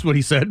like that's what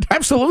he said.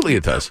 Absolutely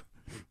it does.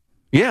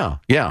 Yeah,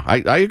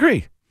 I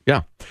agree.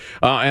 Yeah.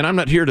 And I'm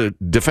not here to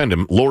defend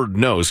him. Lord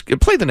knows.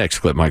 Play the next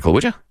clip, Michael,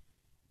 would you?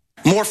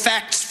 More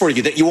facts for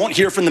you that you won't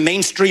hear from the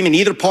mainstream in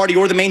either party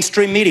or the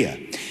mainstream media.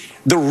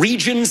 The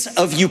regions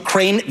of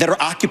Ukraine that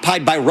are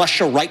occupied by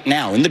Russia right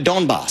now in the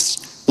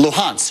Donbass,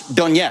 Luhansk,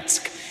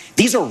 Donetsk,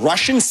 these are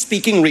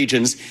Russian-speaking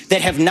regions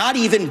that have not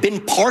even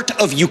been part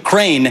of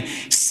Ukraine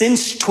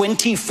since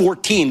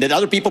 2014, that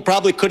other people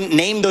probably couldn't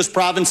name those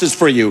provinces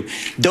for you.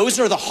 Those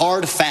are the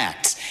hard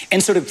facts.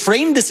 And so to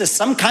frame this as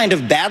some kind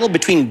of battle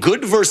between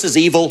good versus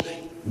evil,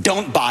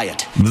 don't buy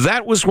it.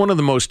 That was one of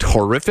the most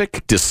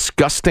horrific,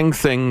 disgusting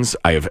things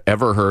I have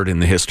ever heard in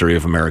the history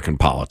of American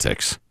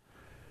politics.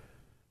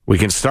 We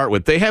can start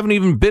with, they haven't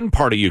even been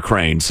part of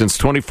Ukraine since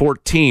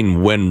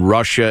 2014 when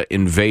Russia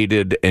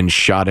invaded and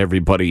shot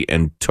everybody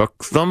and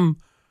took them.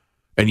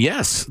 And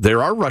yes,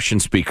 there are Russian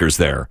speakers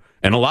there,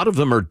 and a lot of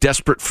them are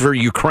desperate for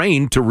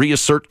Ukraine to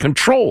reassert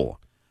control.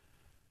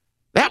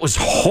 That was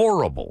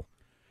horrible.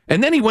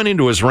 And then he went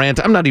into his rant.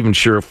 I'm not even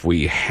sure if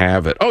we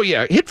have it. Oh,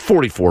 yeah, hit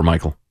 44,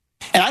 Michael.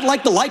 And I'd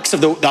like the likes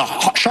of the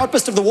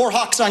sharpest of the war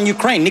hawks on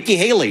Ukraine, Nikki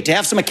Haley, to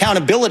have some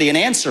accountability and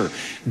answer.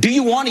 Do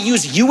you want to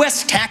use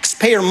U.S.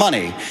 taxpayer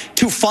money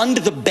to fund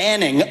the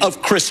banning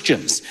of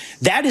Christians?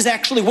 That is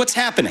actually what's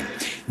happening.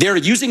 They're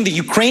using the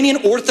Ukrainian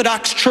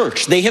Orthodox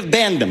Church. They have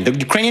banned them. The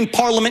Ukrainian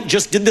parliament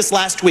just did this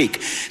last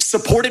week,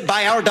 supported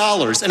by our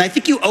dollars. And I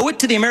think you owe it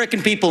to the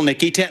American people,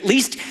 Nikki, to at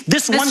least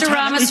this one Mr.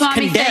 time Ramaswamy,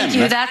 condemn. thank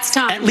you. That's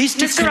time. At least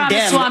to Mr.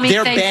 condemn Ramaswamy,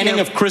 their thank banning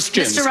you. of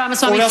Christians. Mr.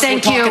 Ramaswamy, or else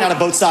thank we're you. talking out of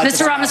both sides.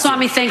 Mr.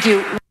 Ramaswamy, thank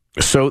you.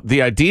 So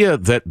the idea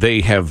that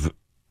they have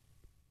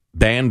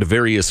banned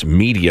various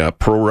media,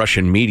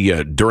 pro-Russian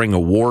media, during a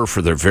war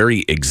for their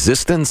very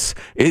existence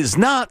is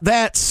not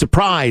that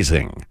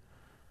surprising.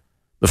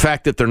 The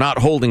fact that they're not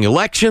holding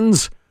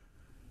elections,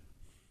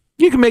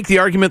 you can make the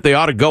argument they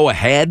ought to go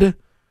ahead,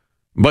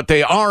 but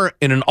they are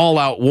in an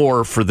all-out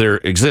war for their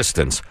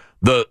existence.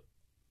 The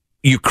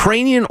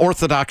Ukrainian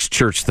Orthodox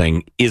Church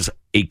thing is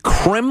a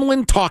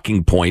Kremlin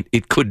talking point.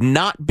 It could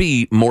not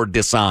be more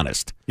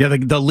dishonest. Yeah,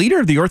 the leader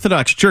of the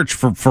Orthodox Church,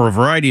 for a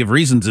variety of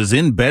reasons, is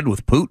in bed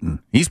with Putin.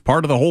 He's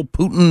part of the whole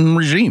Putin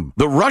regime.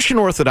 The Russian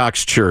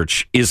Orthodox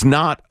Church is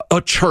not a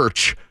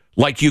church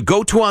like you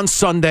go to on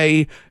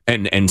Sunday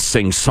and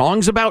sing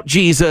songs about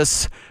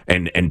Jesus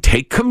and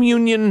take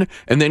communion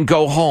and then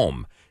go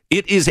home.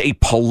 It is a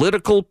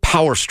political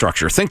power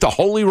structure. Think the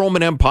Holy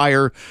Roman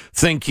Empire,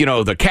 think,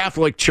 the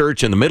Catholic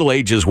Church in the Middle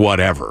Ages,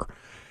 whatever.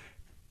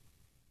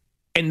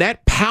 And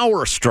that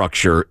power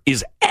structure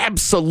is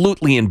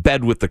absolutely in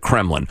bed with the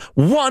Kremlin.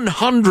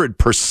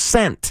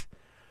 100%.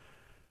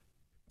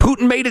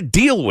 Putin made a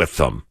deal with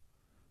them.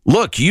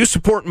 Look, you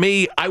support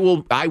me, I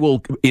will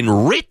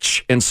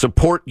enrich and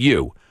support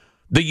you.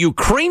 The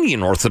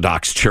Ukrainian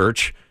Orthodox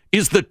Church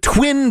is the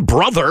twin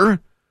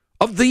brother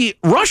of the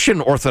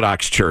Russian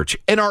Orthodox Church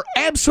and are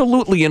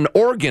absolutely an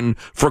organ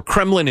for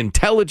Kremlin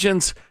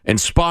intelligence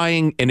and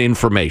spying and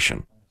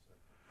information.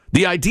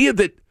 The idea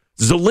that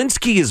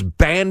Zelensky has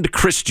banned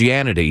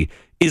Christianity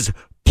is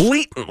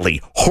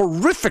blatantly,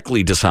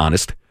 horrifically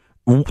dishonest.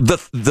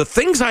 The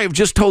things I have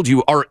just told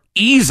you are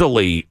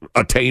easily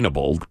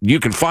attainable. You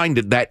can find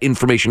that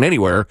information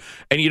anywhere,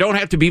 and you don't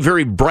have to be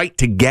very bright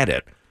to get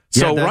it.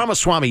 So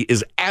Ramaswamy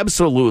is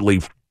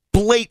absolutely,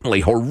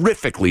 blatantly,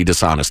 horrifically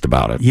dishonest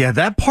about it. Yeah,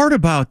 that part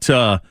about,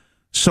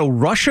 so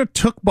Russia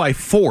took by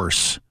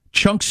force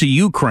chunks of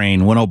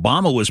Ukraine when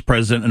Obama was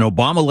president, and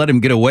Obama let him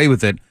get away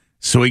with it,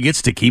 so he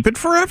gets to keep it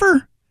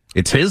forever?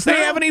 It's his now?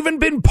 They haven't even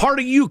been part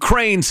of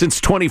Ukraine since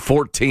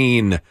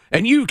 2014,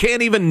 and you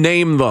can't even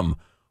name them.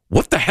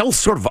 What the hell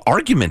sort of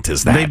argument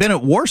is that? They've been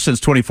at war since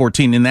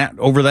 2014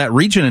 over that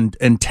region,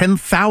 and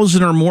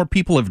 10,000 or more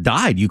people have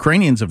died.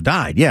 Ukrainians have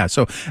died. Yeah.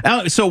 So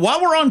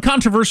while we're on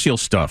controversial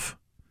stuff,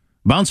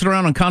 bouncing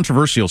around on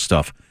controversial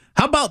stuff,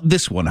 how about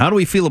this one? How do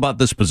we feel about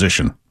this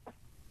position?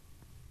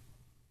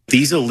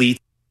 These elites.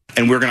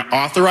 And we're going to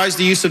authorize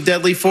the use of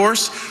deadly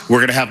force. We're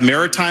going to have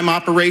maritime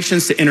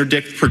operations to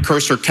interdict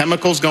precursor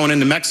chemicals going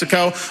into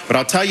Mexico. But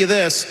I'll tell you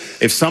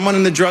this, if someone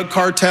in the drug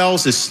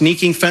cartels is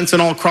sneaking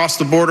fentanyl across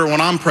the border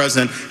when I'm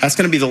president, that's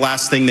going to be the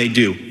last thing they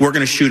do. We're going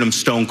to shoot them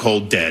stone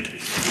cold dead.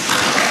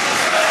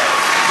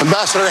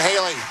 Ambassador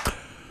Haley.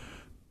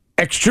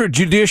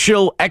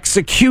 Extrajudicial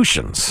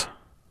executions.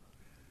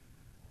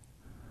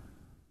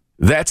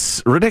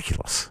 That's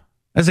ridiculous.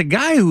 As a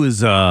guy who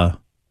is...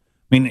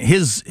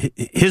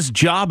 his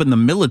job in the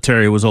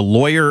military was a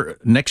lawyer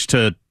next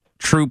to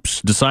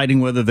troops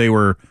deciding whether they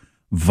were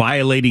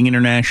violating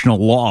international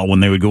law when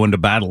they would go into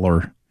battle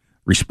or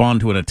respond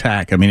to an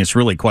attack. I mean, it's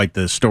really quite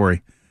the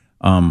story.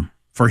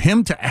 For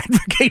him to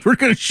advocate, we're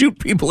going to shoot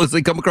people as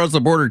they come across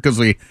the border because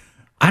they,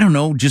 I don't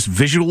know, just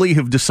visually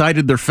have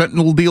decided they're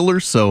fentanyl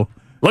dealers. So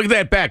look at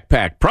that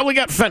backpack. Probably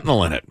got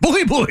fentanyl in it.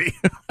 Boy.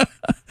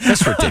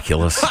 That's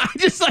ridiculous. I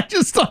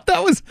just thought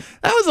that was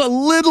a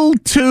little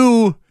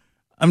too...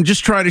 I'm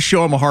just trying to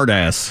show him a hard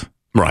ass.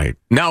 Right.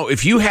 Now,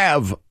 if you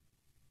have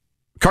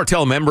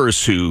cartel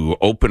members who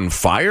open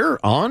fire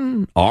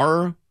on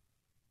our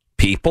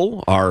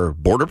people, our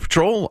Border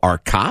Patrol, our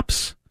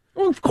cops,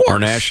 well, of course, our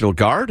National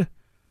Guard,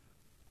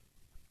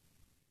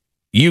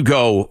 you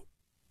go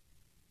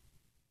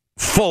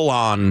full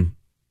on,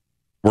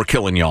 we're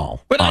killing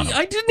y'all. But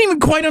I didn't even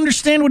quite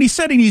understand what he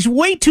said, and he's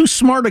way too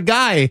smart a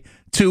guy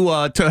to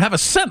have a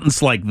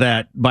sentence like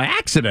that by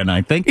accident,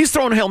 I think. He's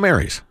throwing Hail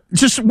Marys.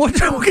 Just what?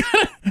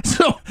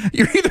 So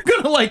you're either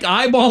going to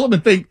eyeball him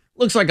and think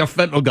looks like a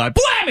fentanyl guy,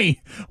 blammy,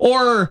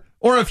 or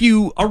if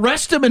you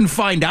arrest him and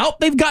find out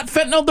they've got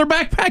fentanyl in their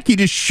backpack, you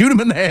just shoot him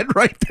in the head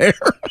right there.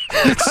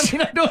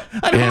 I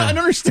don't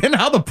understand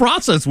how the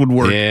process would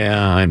work.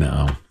 Yeah, I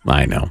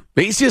know.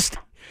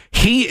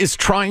 He is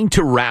trying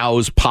to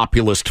rouse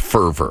populist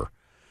fervor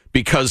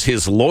because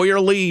his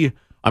lawyerly,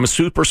 I'm a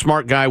super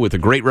smart guy with a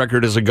great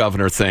record as a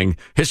governor thing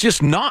has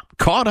just not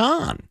caught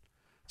on.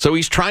 So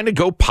he's trying to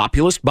go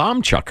populist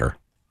bomb chucker.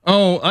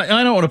 Oh, I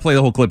don't want to play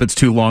the whole clip. It's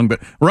too long.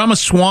 But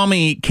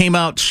Ramaswamy came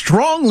out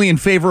strongly in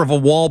favor of a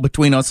wall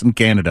between us and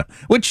Canada,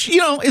 which,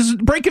 is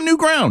breaking new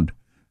ground.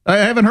 I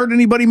haven't heard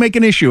anybody make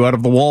an issue out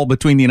of the wall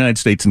between the United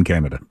States and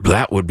Canada.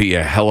 That would be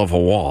a hell of a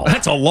wall.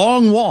 That's a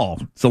long wall.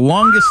 It's the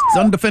longest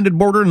undefended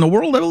border in the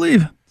world, I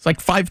believe. It's like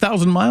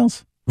 5,000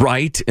 miles.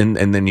 Right, and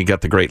then you got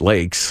the Great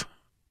Lakes.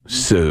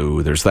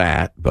 So there's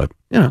that, but,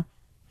 you know.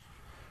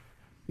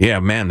 Yeah,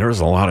 man, there was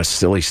a lot of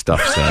silly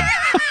stuff said.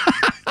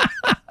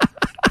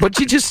 But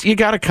you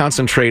got to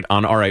concentrate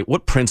on, all right,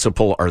 what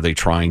principle are they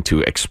trying to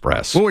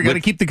express? Well, we got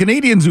to keep the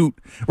Canadians out.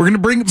 We're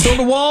going to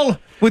build a wall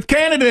with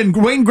Canada, and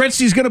Wayne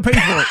Gretzky's going to pay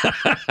for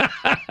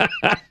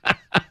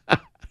it.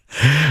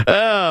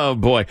 Oh,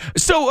 boy.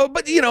 So,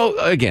 but,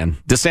 again,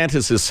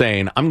 DeSantis is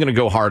saying, I'm going to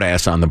go hard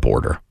ass on the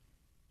border.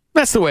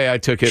 That's the way I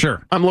took it.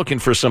 Sure. I'm looking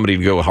for somebody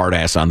to go hard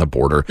ass on the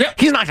border. Yep.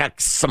 He's not going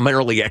to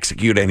summarily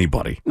execute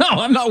anybody. No,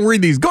 I'm not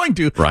worried he's going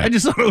to. Right. I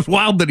just thought it was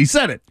wild that he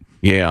said it.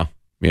 Yeah.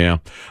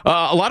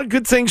 A lot of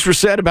good things were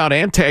said about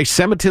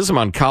anti-Semitism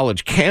on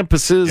college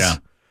campuses.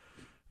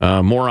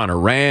 Yeah. More on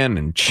Iran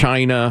and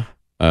China.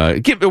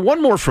 Give one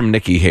more from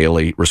Nikki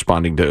Haley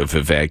responding to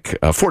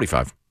Vivek.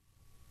 45.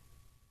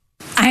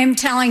 I am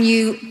telling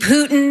you,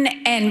 Putin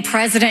and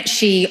President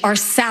Xi are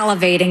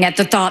salivating at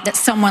the thought that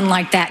someone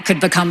like that could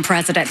become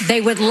president.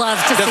 They would love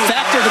to see The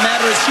fact of the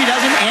matter is she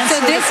doesn't answer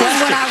So this the is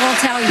question. what I will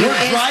tell you.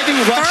 You're driving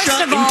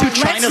Russia into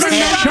China's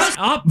hands. Shut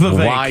up,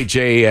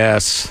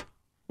 Vivek.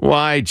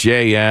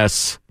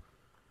 YJS.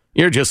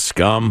 You're just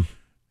scum.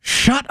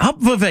 Shut up,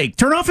 Vivek.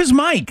 Turn off his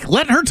mic.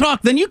 Let her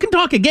talk. Then you can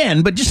talk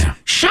again, but just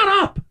shut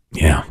up.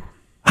 Yeah.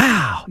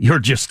 Wow, you're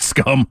just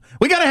scum.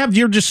 We got to have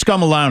You're Just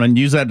Scum allowed and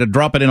use that to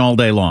drop it in all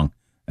day long.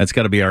 That's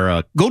got to be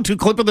our go-to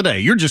clip of the day.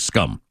 You're just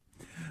scum.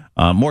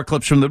 More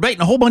clips from the debate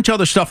and a whole bunch of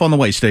other stuff on the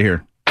way. Stay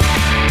here.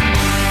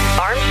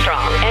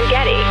 Armstrong and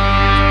Getty.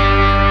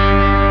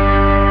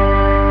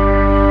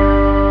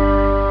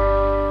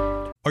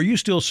 Are you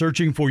still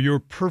searching for your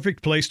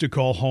perfect place to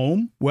call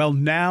home? Well,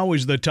 now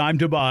is the time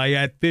to buy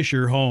at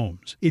Fisher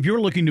Homes. If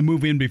you're looking to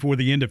move in before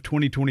the end of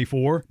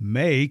 2024,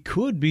 May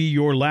could be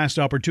your last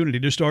opportunity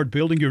to start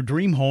building your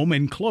dream home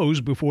and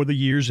close before the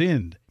year's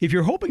end. If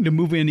you're hoping to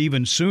move in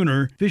even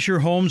sooner, Fisher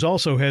Homes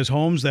also has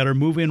homes that are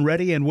move-in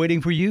ready and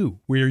waiting for you,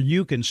 where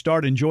you can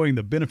start enjoying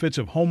the benefits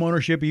of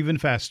homeownership even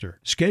faster.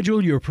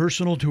 Schedule your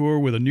personal tour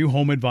with a new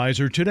home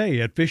advisor today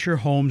at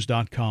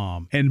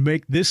FisherHomes.com and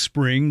make this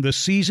spring the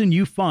season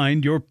you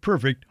find your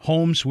perfect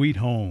home sweet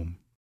home.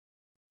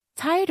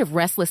 Tired of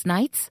restless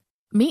nights?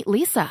 Meet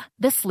Lisa,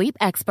 the sleep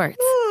expert.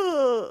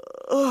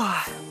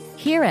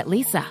 Here at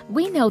Lisa,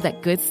 we know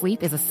that good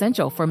sleep is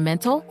essential for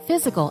mental,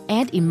 physical,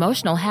 and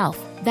emotional health.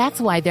 That's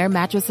why their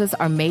mattresses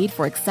are made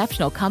for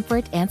exceptional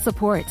comfort and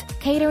support,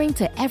 catering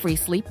to every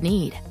sleep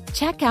need.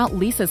 Check out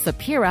Lisa's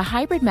Sapira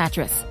Hybrid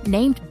Mattress,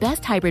 named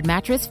Best Hybrid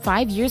Mattress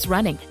 5 years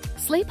running.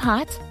 Sleep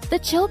hot? The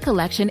Chill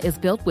Collection is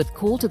built with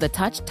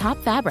cool-to-the-touch top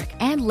fabric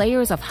and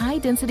layers of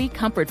high-density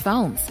comfort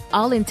foams,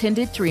 all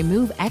intended to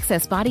remove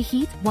excess body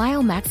heat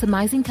while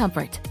maximizing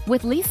comfort.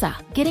 With Lisa,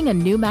 getting a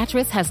new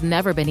mattress has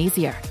never been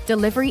easier.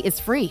 Delivery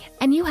is free,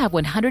 and you have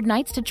 100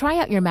 nights to try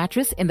out your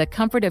mattress in the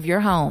comfort of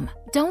your home.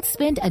 Don't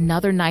spend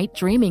another night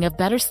dreaming of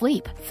better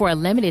sleep. For a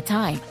limited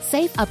time,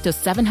 save up to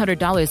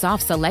 $700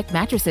 off select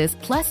mattresses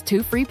plus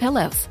 2 free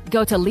pillows.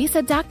 Go to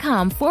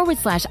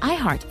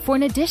lisa.com/iHeart for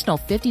an additional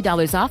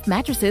 $50 off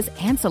mattresses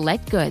and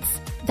select goods.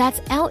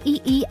 That's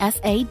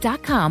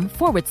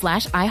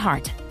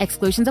LEESA.com/iHeart.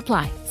 Exclusions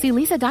apply. See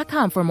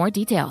lisa.com for more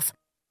details.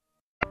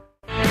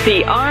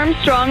 The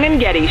Armstrong and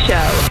Getty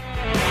Show.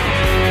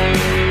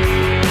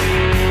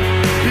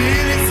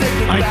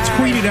 I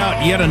tweeted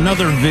out yet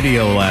another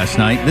video last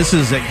night. This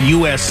is at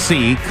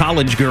USC.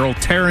 College girl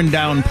tearing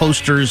down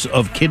posters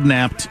of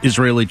kidnapped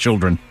Israeli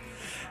children.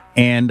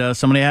 And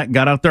somebody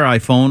got out their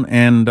iPhone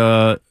and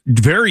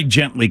very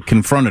gently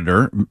confronted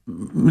her. It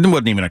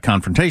wasn't even a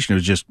confrontation. It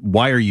was just,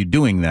 why are you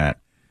doing that?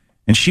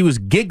 And she was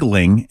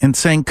giggling and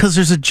saying, because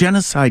there's a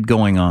genocide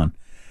going on.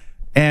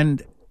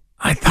 And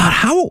I thought,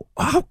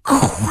 how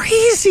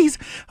crazy?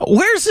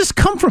 Where's this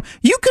come from?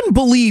 You can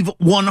believe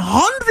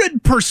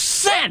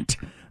 100%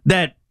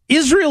 that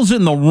Israel's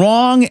in the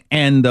wrong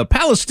and the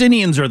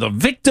Palestinians are the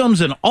victims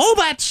and all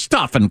that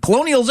stuff and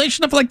colonialization,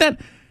 stuff like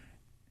that.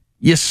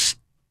 You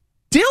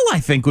still, I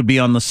think, would be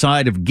on the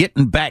side of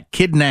getting back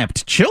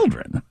kidnapped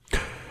children.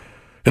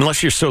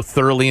 Unless you're so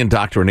thoroughly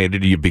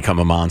indoctrinated, you become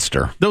a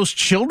monster. Those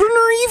children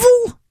are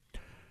evil?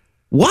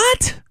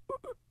 What?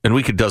 And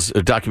we could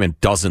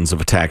document dozens of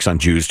attacks on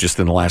Jews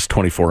just in the last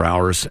 24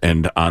 hours.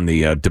 And on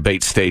the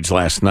debate stage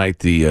last night,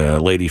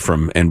 the lady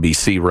from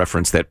NBC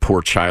referenced that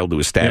poor child who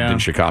was stabbed in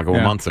Chicago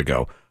a month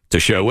ago to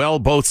show, well,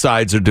 both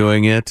sides are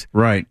doing it.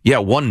 Right. Yeah,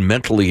 one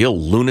mentally ill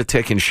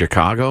lunatic in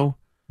Chicago.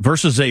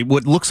 Versus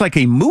what looks like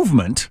a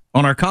movement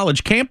on our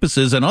college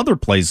campuses and other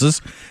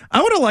places.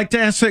 I would have liked to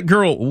ask that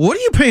girl, what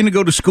are you paying to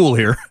go to school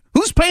here?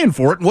 Who's paying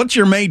for it? And what's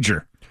your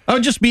major? I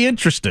would just be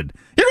interested.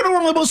 You're going to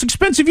one of the most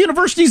expensive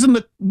universities in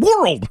the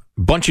world.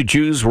 A bunch of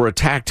Jews were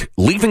attacked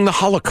leaving the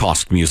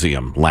Holocaust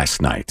Museum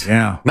last night.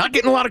 Yeah. Not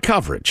getting a lot of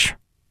coverage.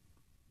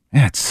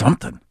 Yeah, it's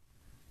something.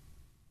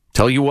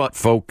 Tell you what,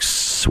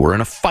 folks, we're in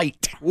a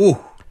fight.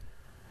 Ooh.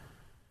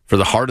 For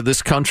the heart of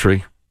this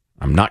country.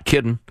 I'm not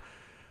kidding.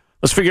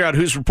 Let's figure out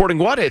who's reporting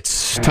what.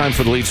 It's time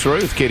for the lead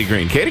story with Katie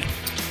Green. Katie?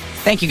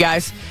 Thank you,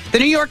 guys. The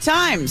New York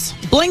Times.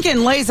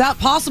 Blinken lays out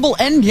possible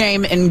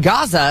endgame in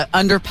Gaza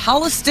under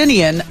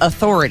Palestinian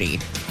Authority.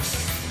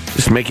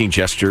 Just making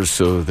gestures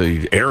so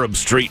the Arab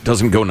street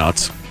doesn't go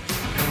nuts.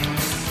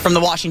 From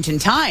the Washington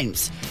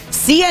Times.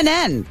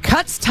 CNN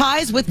cuts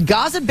ties with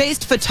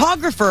Gaza-based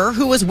photographer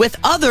who was with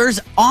others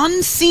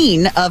on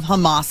scene of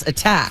Hamas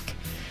attack.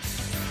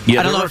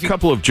 Yeah, there are a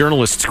couple of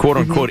journalists,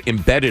 quote-unquote,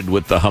 embedded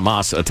with the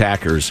Hamas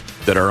attackers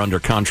that are under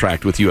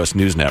contract with U.S.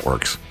 news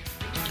networks.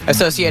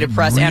 Associated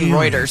Press and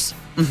Reuters.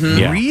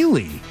 Yeah.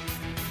 Really?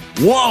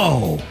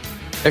 Whoa.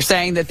 They're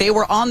saying that they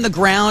were on the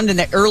ground in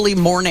the early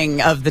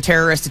morning of the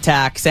terrorist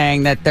attack,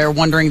 saying that they're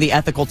wondering the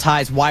ethical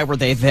ties. Why were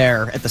they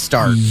there at the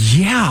start?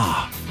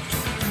 Yeah.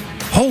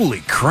 Holy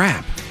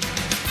crap.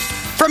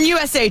 From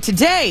USA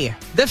Today,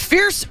 the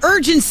fierce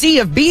urgency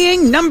of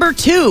being number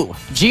 2.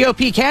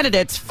 GOP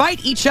candidates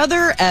fight each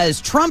other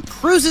as Trump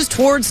cruises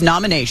towards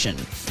nomination.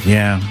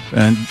 Yeah,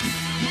 and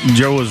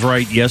Joe was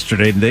right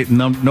yesterday.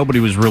 Nobody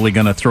was really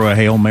going to throw a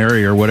Hail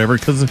Mary or whatever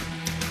because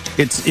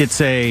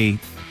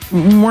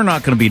we're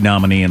not going to be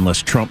nominee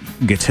unless Trump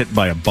gets hit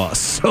by a bus.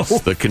 So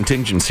it's the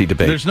contingency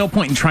debate. There's no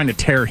point in trying to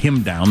tear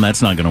him down.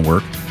 That's not going to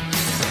work.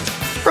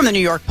 From the New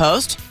York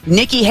Post,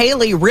 Nikki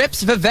Haley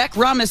rips Vivek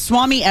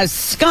Ramaswamy as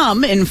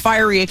scum in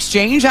fiery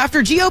exchange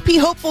after GOP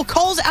hopeful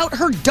calls out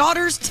her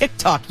daughter's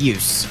TikTok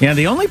use. Yeah,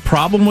 the only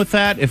problem with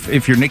that,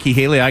 if you're Nikki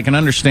Haley, I can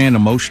understand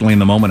emotionally in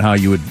the moment how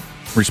you would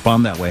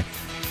respond that way,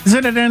 is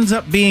that it ends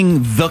up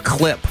being the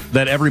clip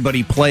that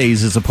everybody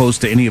plays as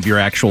opposed to any of your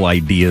actual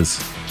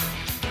ideas.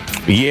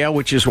 Yeah,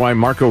 which is why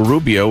Marco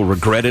Rubio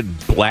regretted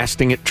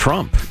blasting at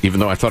Trump, even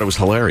though I thought it was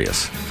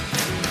hilarious.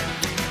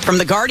 From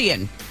The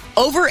Guardian,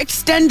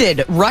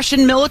 overextended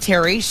Russian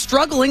military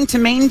struggling to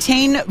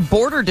maintain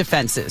border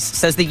defenses,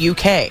 says the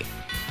UK.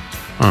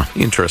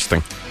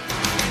 Interesting.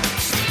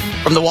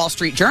 From the Wall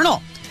Street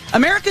Journal,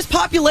 America's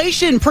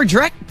population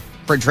projected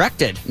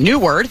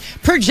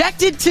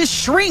to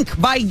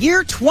shrink by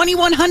year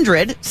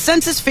 2100,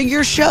 census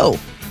figures show.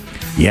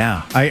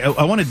 Yeah,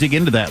 I want to dig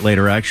into that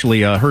later.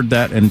 Actually, heard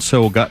that and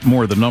so got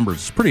more of the numbers.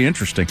 It's pretty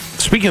interesting.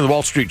 Speaking of the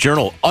Wall Street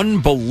Journal,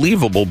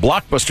 unbelievable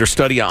blockbuster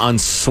study on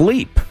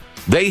sleep.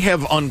 They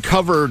have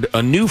uncovered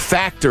a new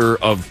factor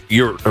of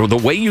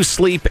the way you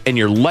sleep and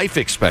your life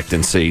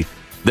expectancy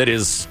that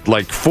is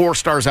like 4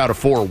 stars out of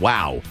 4.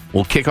 Wow.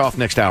 We'll kick off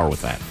next hour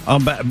with that.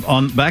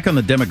 Back on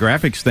the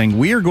demographics thing,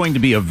 we are going to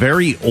be a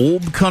very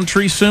old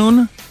country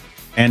soon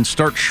and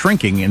start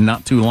shrinking in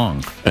not too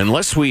long.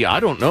 Unless we, I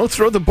don't know,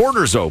 throw the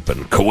borders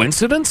open.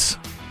 Coincidence?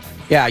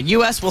 Yeah,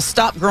 U.S. will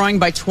stop growing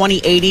by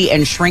 2080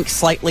 and shrink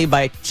slightly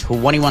by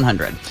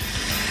 2100.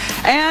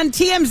 And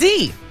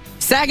TMZ.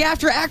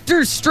 SAG-AFTRA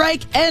actors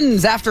strike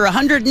ends after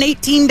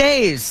 118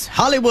 days.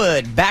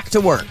 Hollywood back to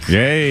work.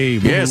 Yay.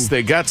 Woo. Yes,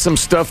 they got some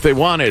stuff they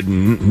wanted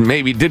and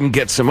maybe didn't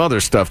get some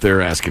other stuff they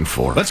were asking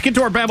for. Let's get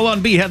to our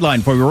Babylon Bee headline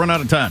before we run out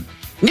of time.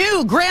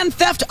 New Grand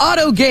Theft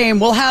Auto game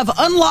will have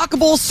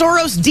unlockable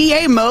Soros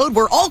DA mode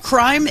where all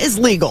crime is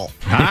legal.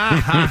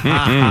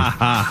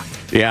 Yeah,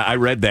 I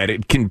read that.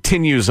 It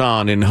continues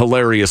on in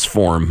hilarious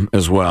form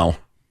as well.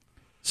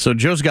 So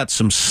Joe's got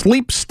some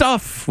sleep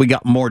stuff. We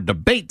got more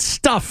debate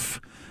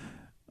stuff.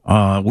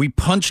 We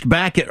punched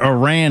back at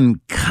Iran,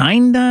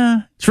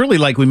 kinda. It's really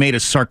like we made a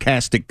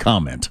sarcastic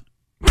comment.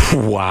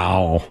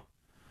 Wow.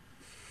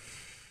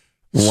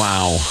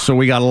 So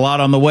we got a lot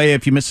on the way.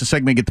 If you missed a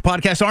segment, get the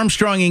podcast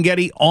Armstrong and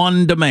Getty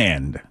on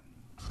demand.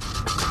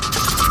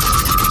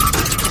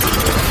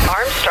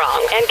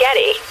 Armstrong and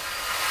Getty.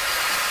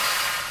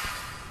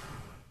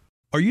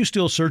 Are you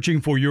still searching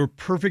for your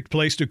perfect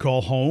place to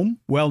call home?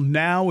 Well,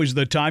 now is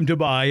the time to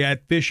buy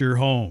at Fisher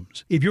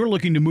Homes. If you're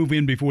looking to move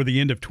in before the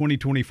end of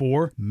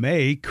 2024,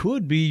 May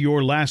could be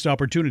your last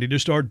opportunity to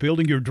start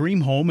building your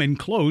dream home and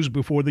close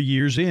before the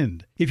year's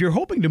end. If you're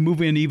hoping to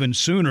move in even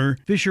sooner,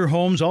 Fisher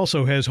Homes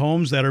also has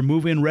homes that are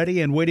move-in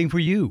ready and waiting for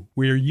you,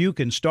 where you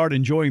can start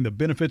enjoying the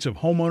benefits of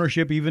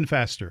homeownership even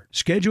faster.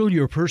 Schedule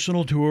your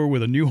personal tour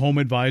with a new home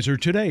advisor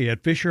today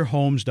at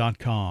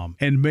FisherHomes.com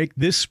and make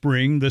this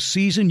spring the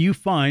season you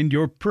find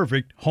your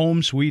perfect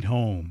home sweet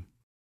home.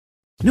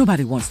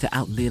 Nobody wants to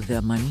outlive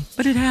their money,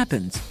 but it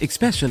happens,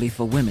 especially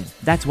for women.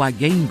 That's why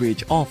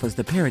Gainbridge offers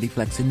the Parity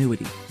Flex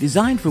annuity,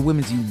 designed for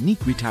women's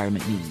unique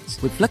retirement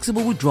needs. With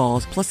flexible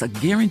withdrawals plus a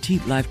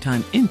guaranteed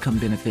lifetime income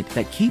benefit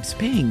that keeps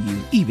paying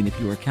you even if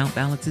your account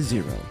balance is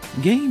zero.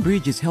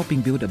 Gainbridge is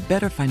helping build a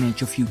better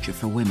financial future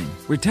for women.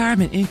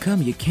 Retirement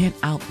income you can't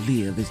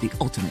outlive is the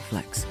ultimate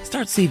flex.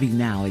 Start saving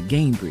now at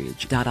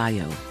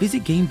Gainbridge.io.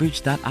 Visit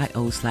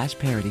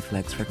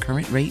Gainbridge.io/ParityFlex for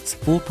current rates,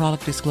 full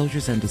product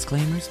disclosures and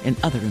disclaimers, and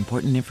other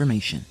important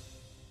information.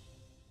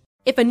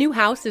 If a new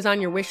house is on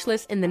your wish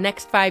list in the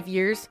next 5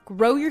 years,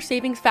 grow your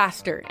savings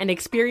faster and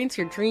experience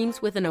your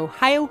dreams with an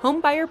Ohio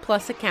Homebuyer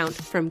Plus account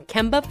from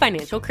Kemba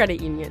Financial Credit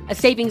Union. A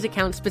savings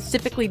account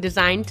specifically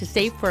designed to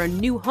save for a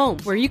new home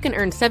where you can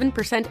earn 7%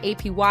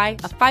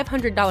 APY,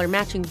 a $500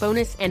 matching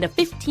bonus, and a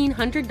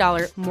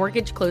 $1,500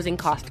 mortgage closing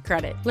cost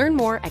credit. Learn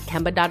more at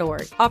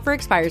Kemba.org. Offer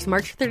expires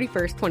March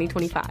 31st,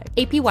 2025.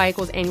 APY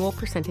equals annual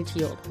percentage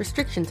yield.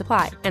 Restrictions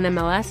apply.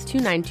 NMLS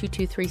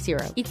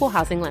 292230. Equal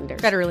housing lender.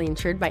 Federally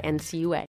insured by NCUA.